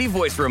Xfinity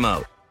voice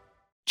remote.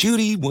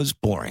 Judy was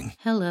boring.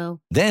 Hello.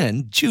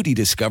 Then Judy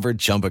discovered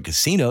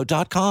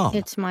ChumbaCasino.com.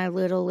 It's my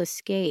little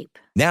escape.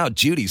 Now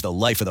Judy's the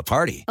life of the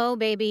party. Oh,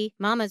 baby,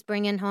 mama's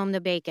bringing home the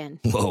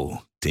bacon. Whoa,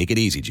 take it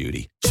easy,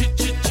 Judy.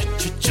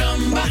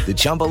 The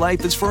Chumba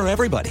life is for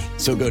everybody.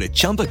 So go to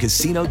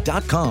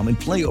ChumbaCasino.com and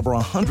play over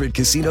 100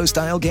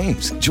 casino-style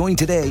games. Join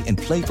today and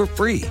play for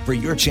free for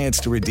your chance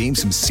to redeem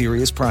some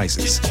serious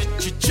prizes.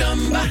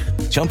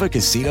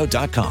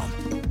 ChumbaCasino.com.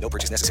 No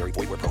purchase necessary.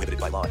 Void where prohibited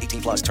by law.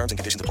 18 plus terms and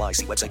conditions apply.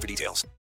 See website for details.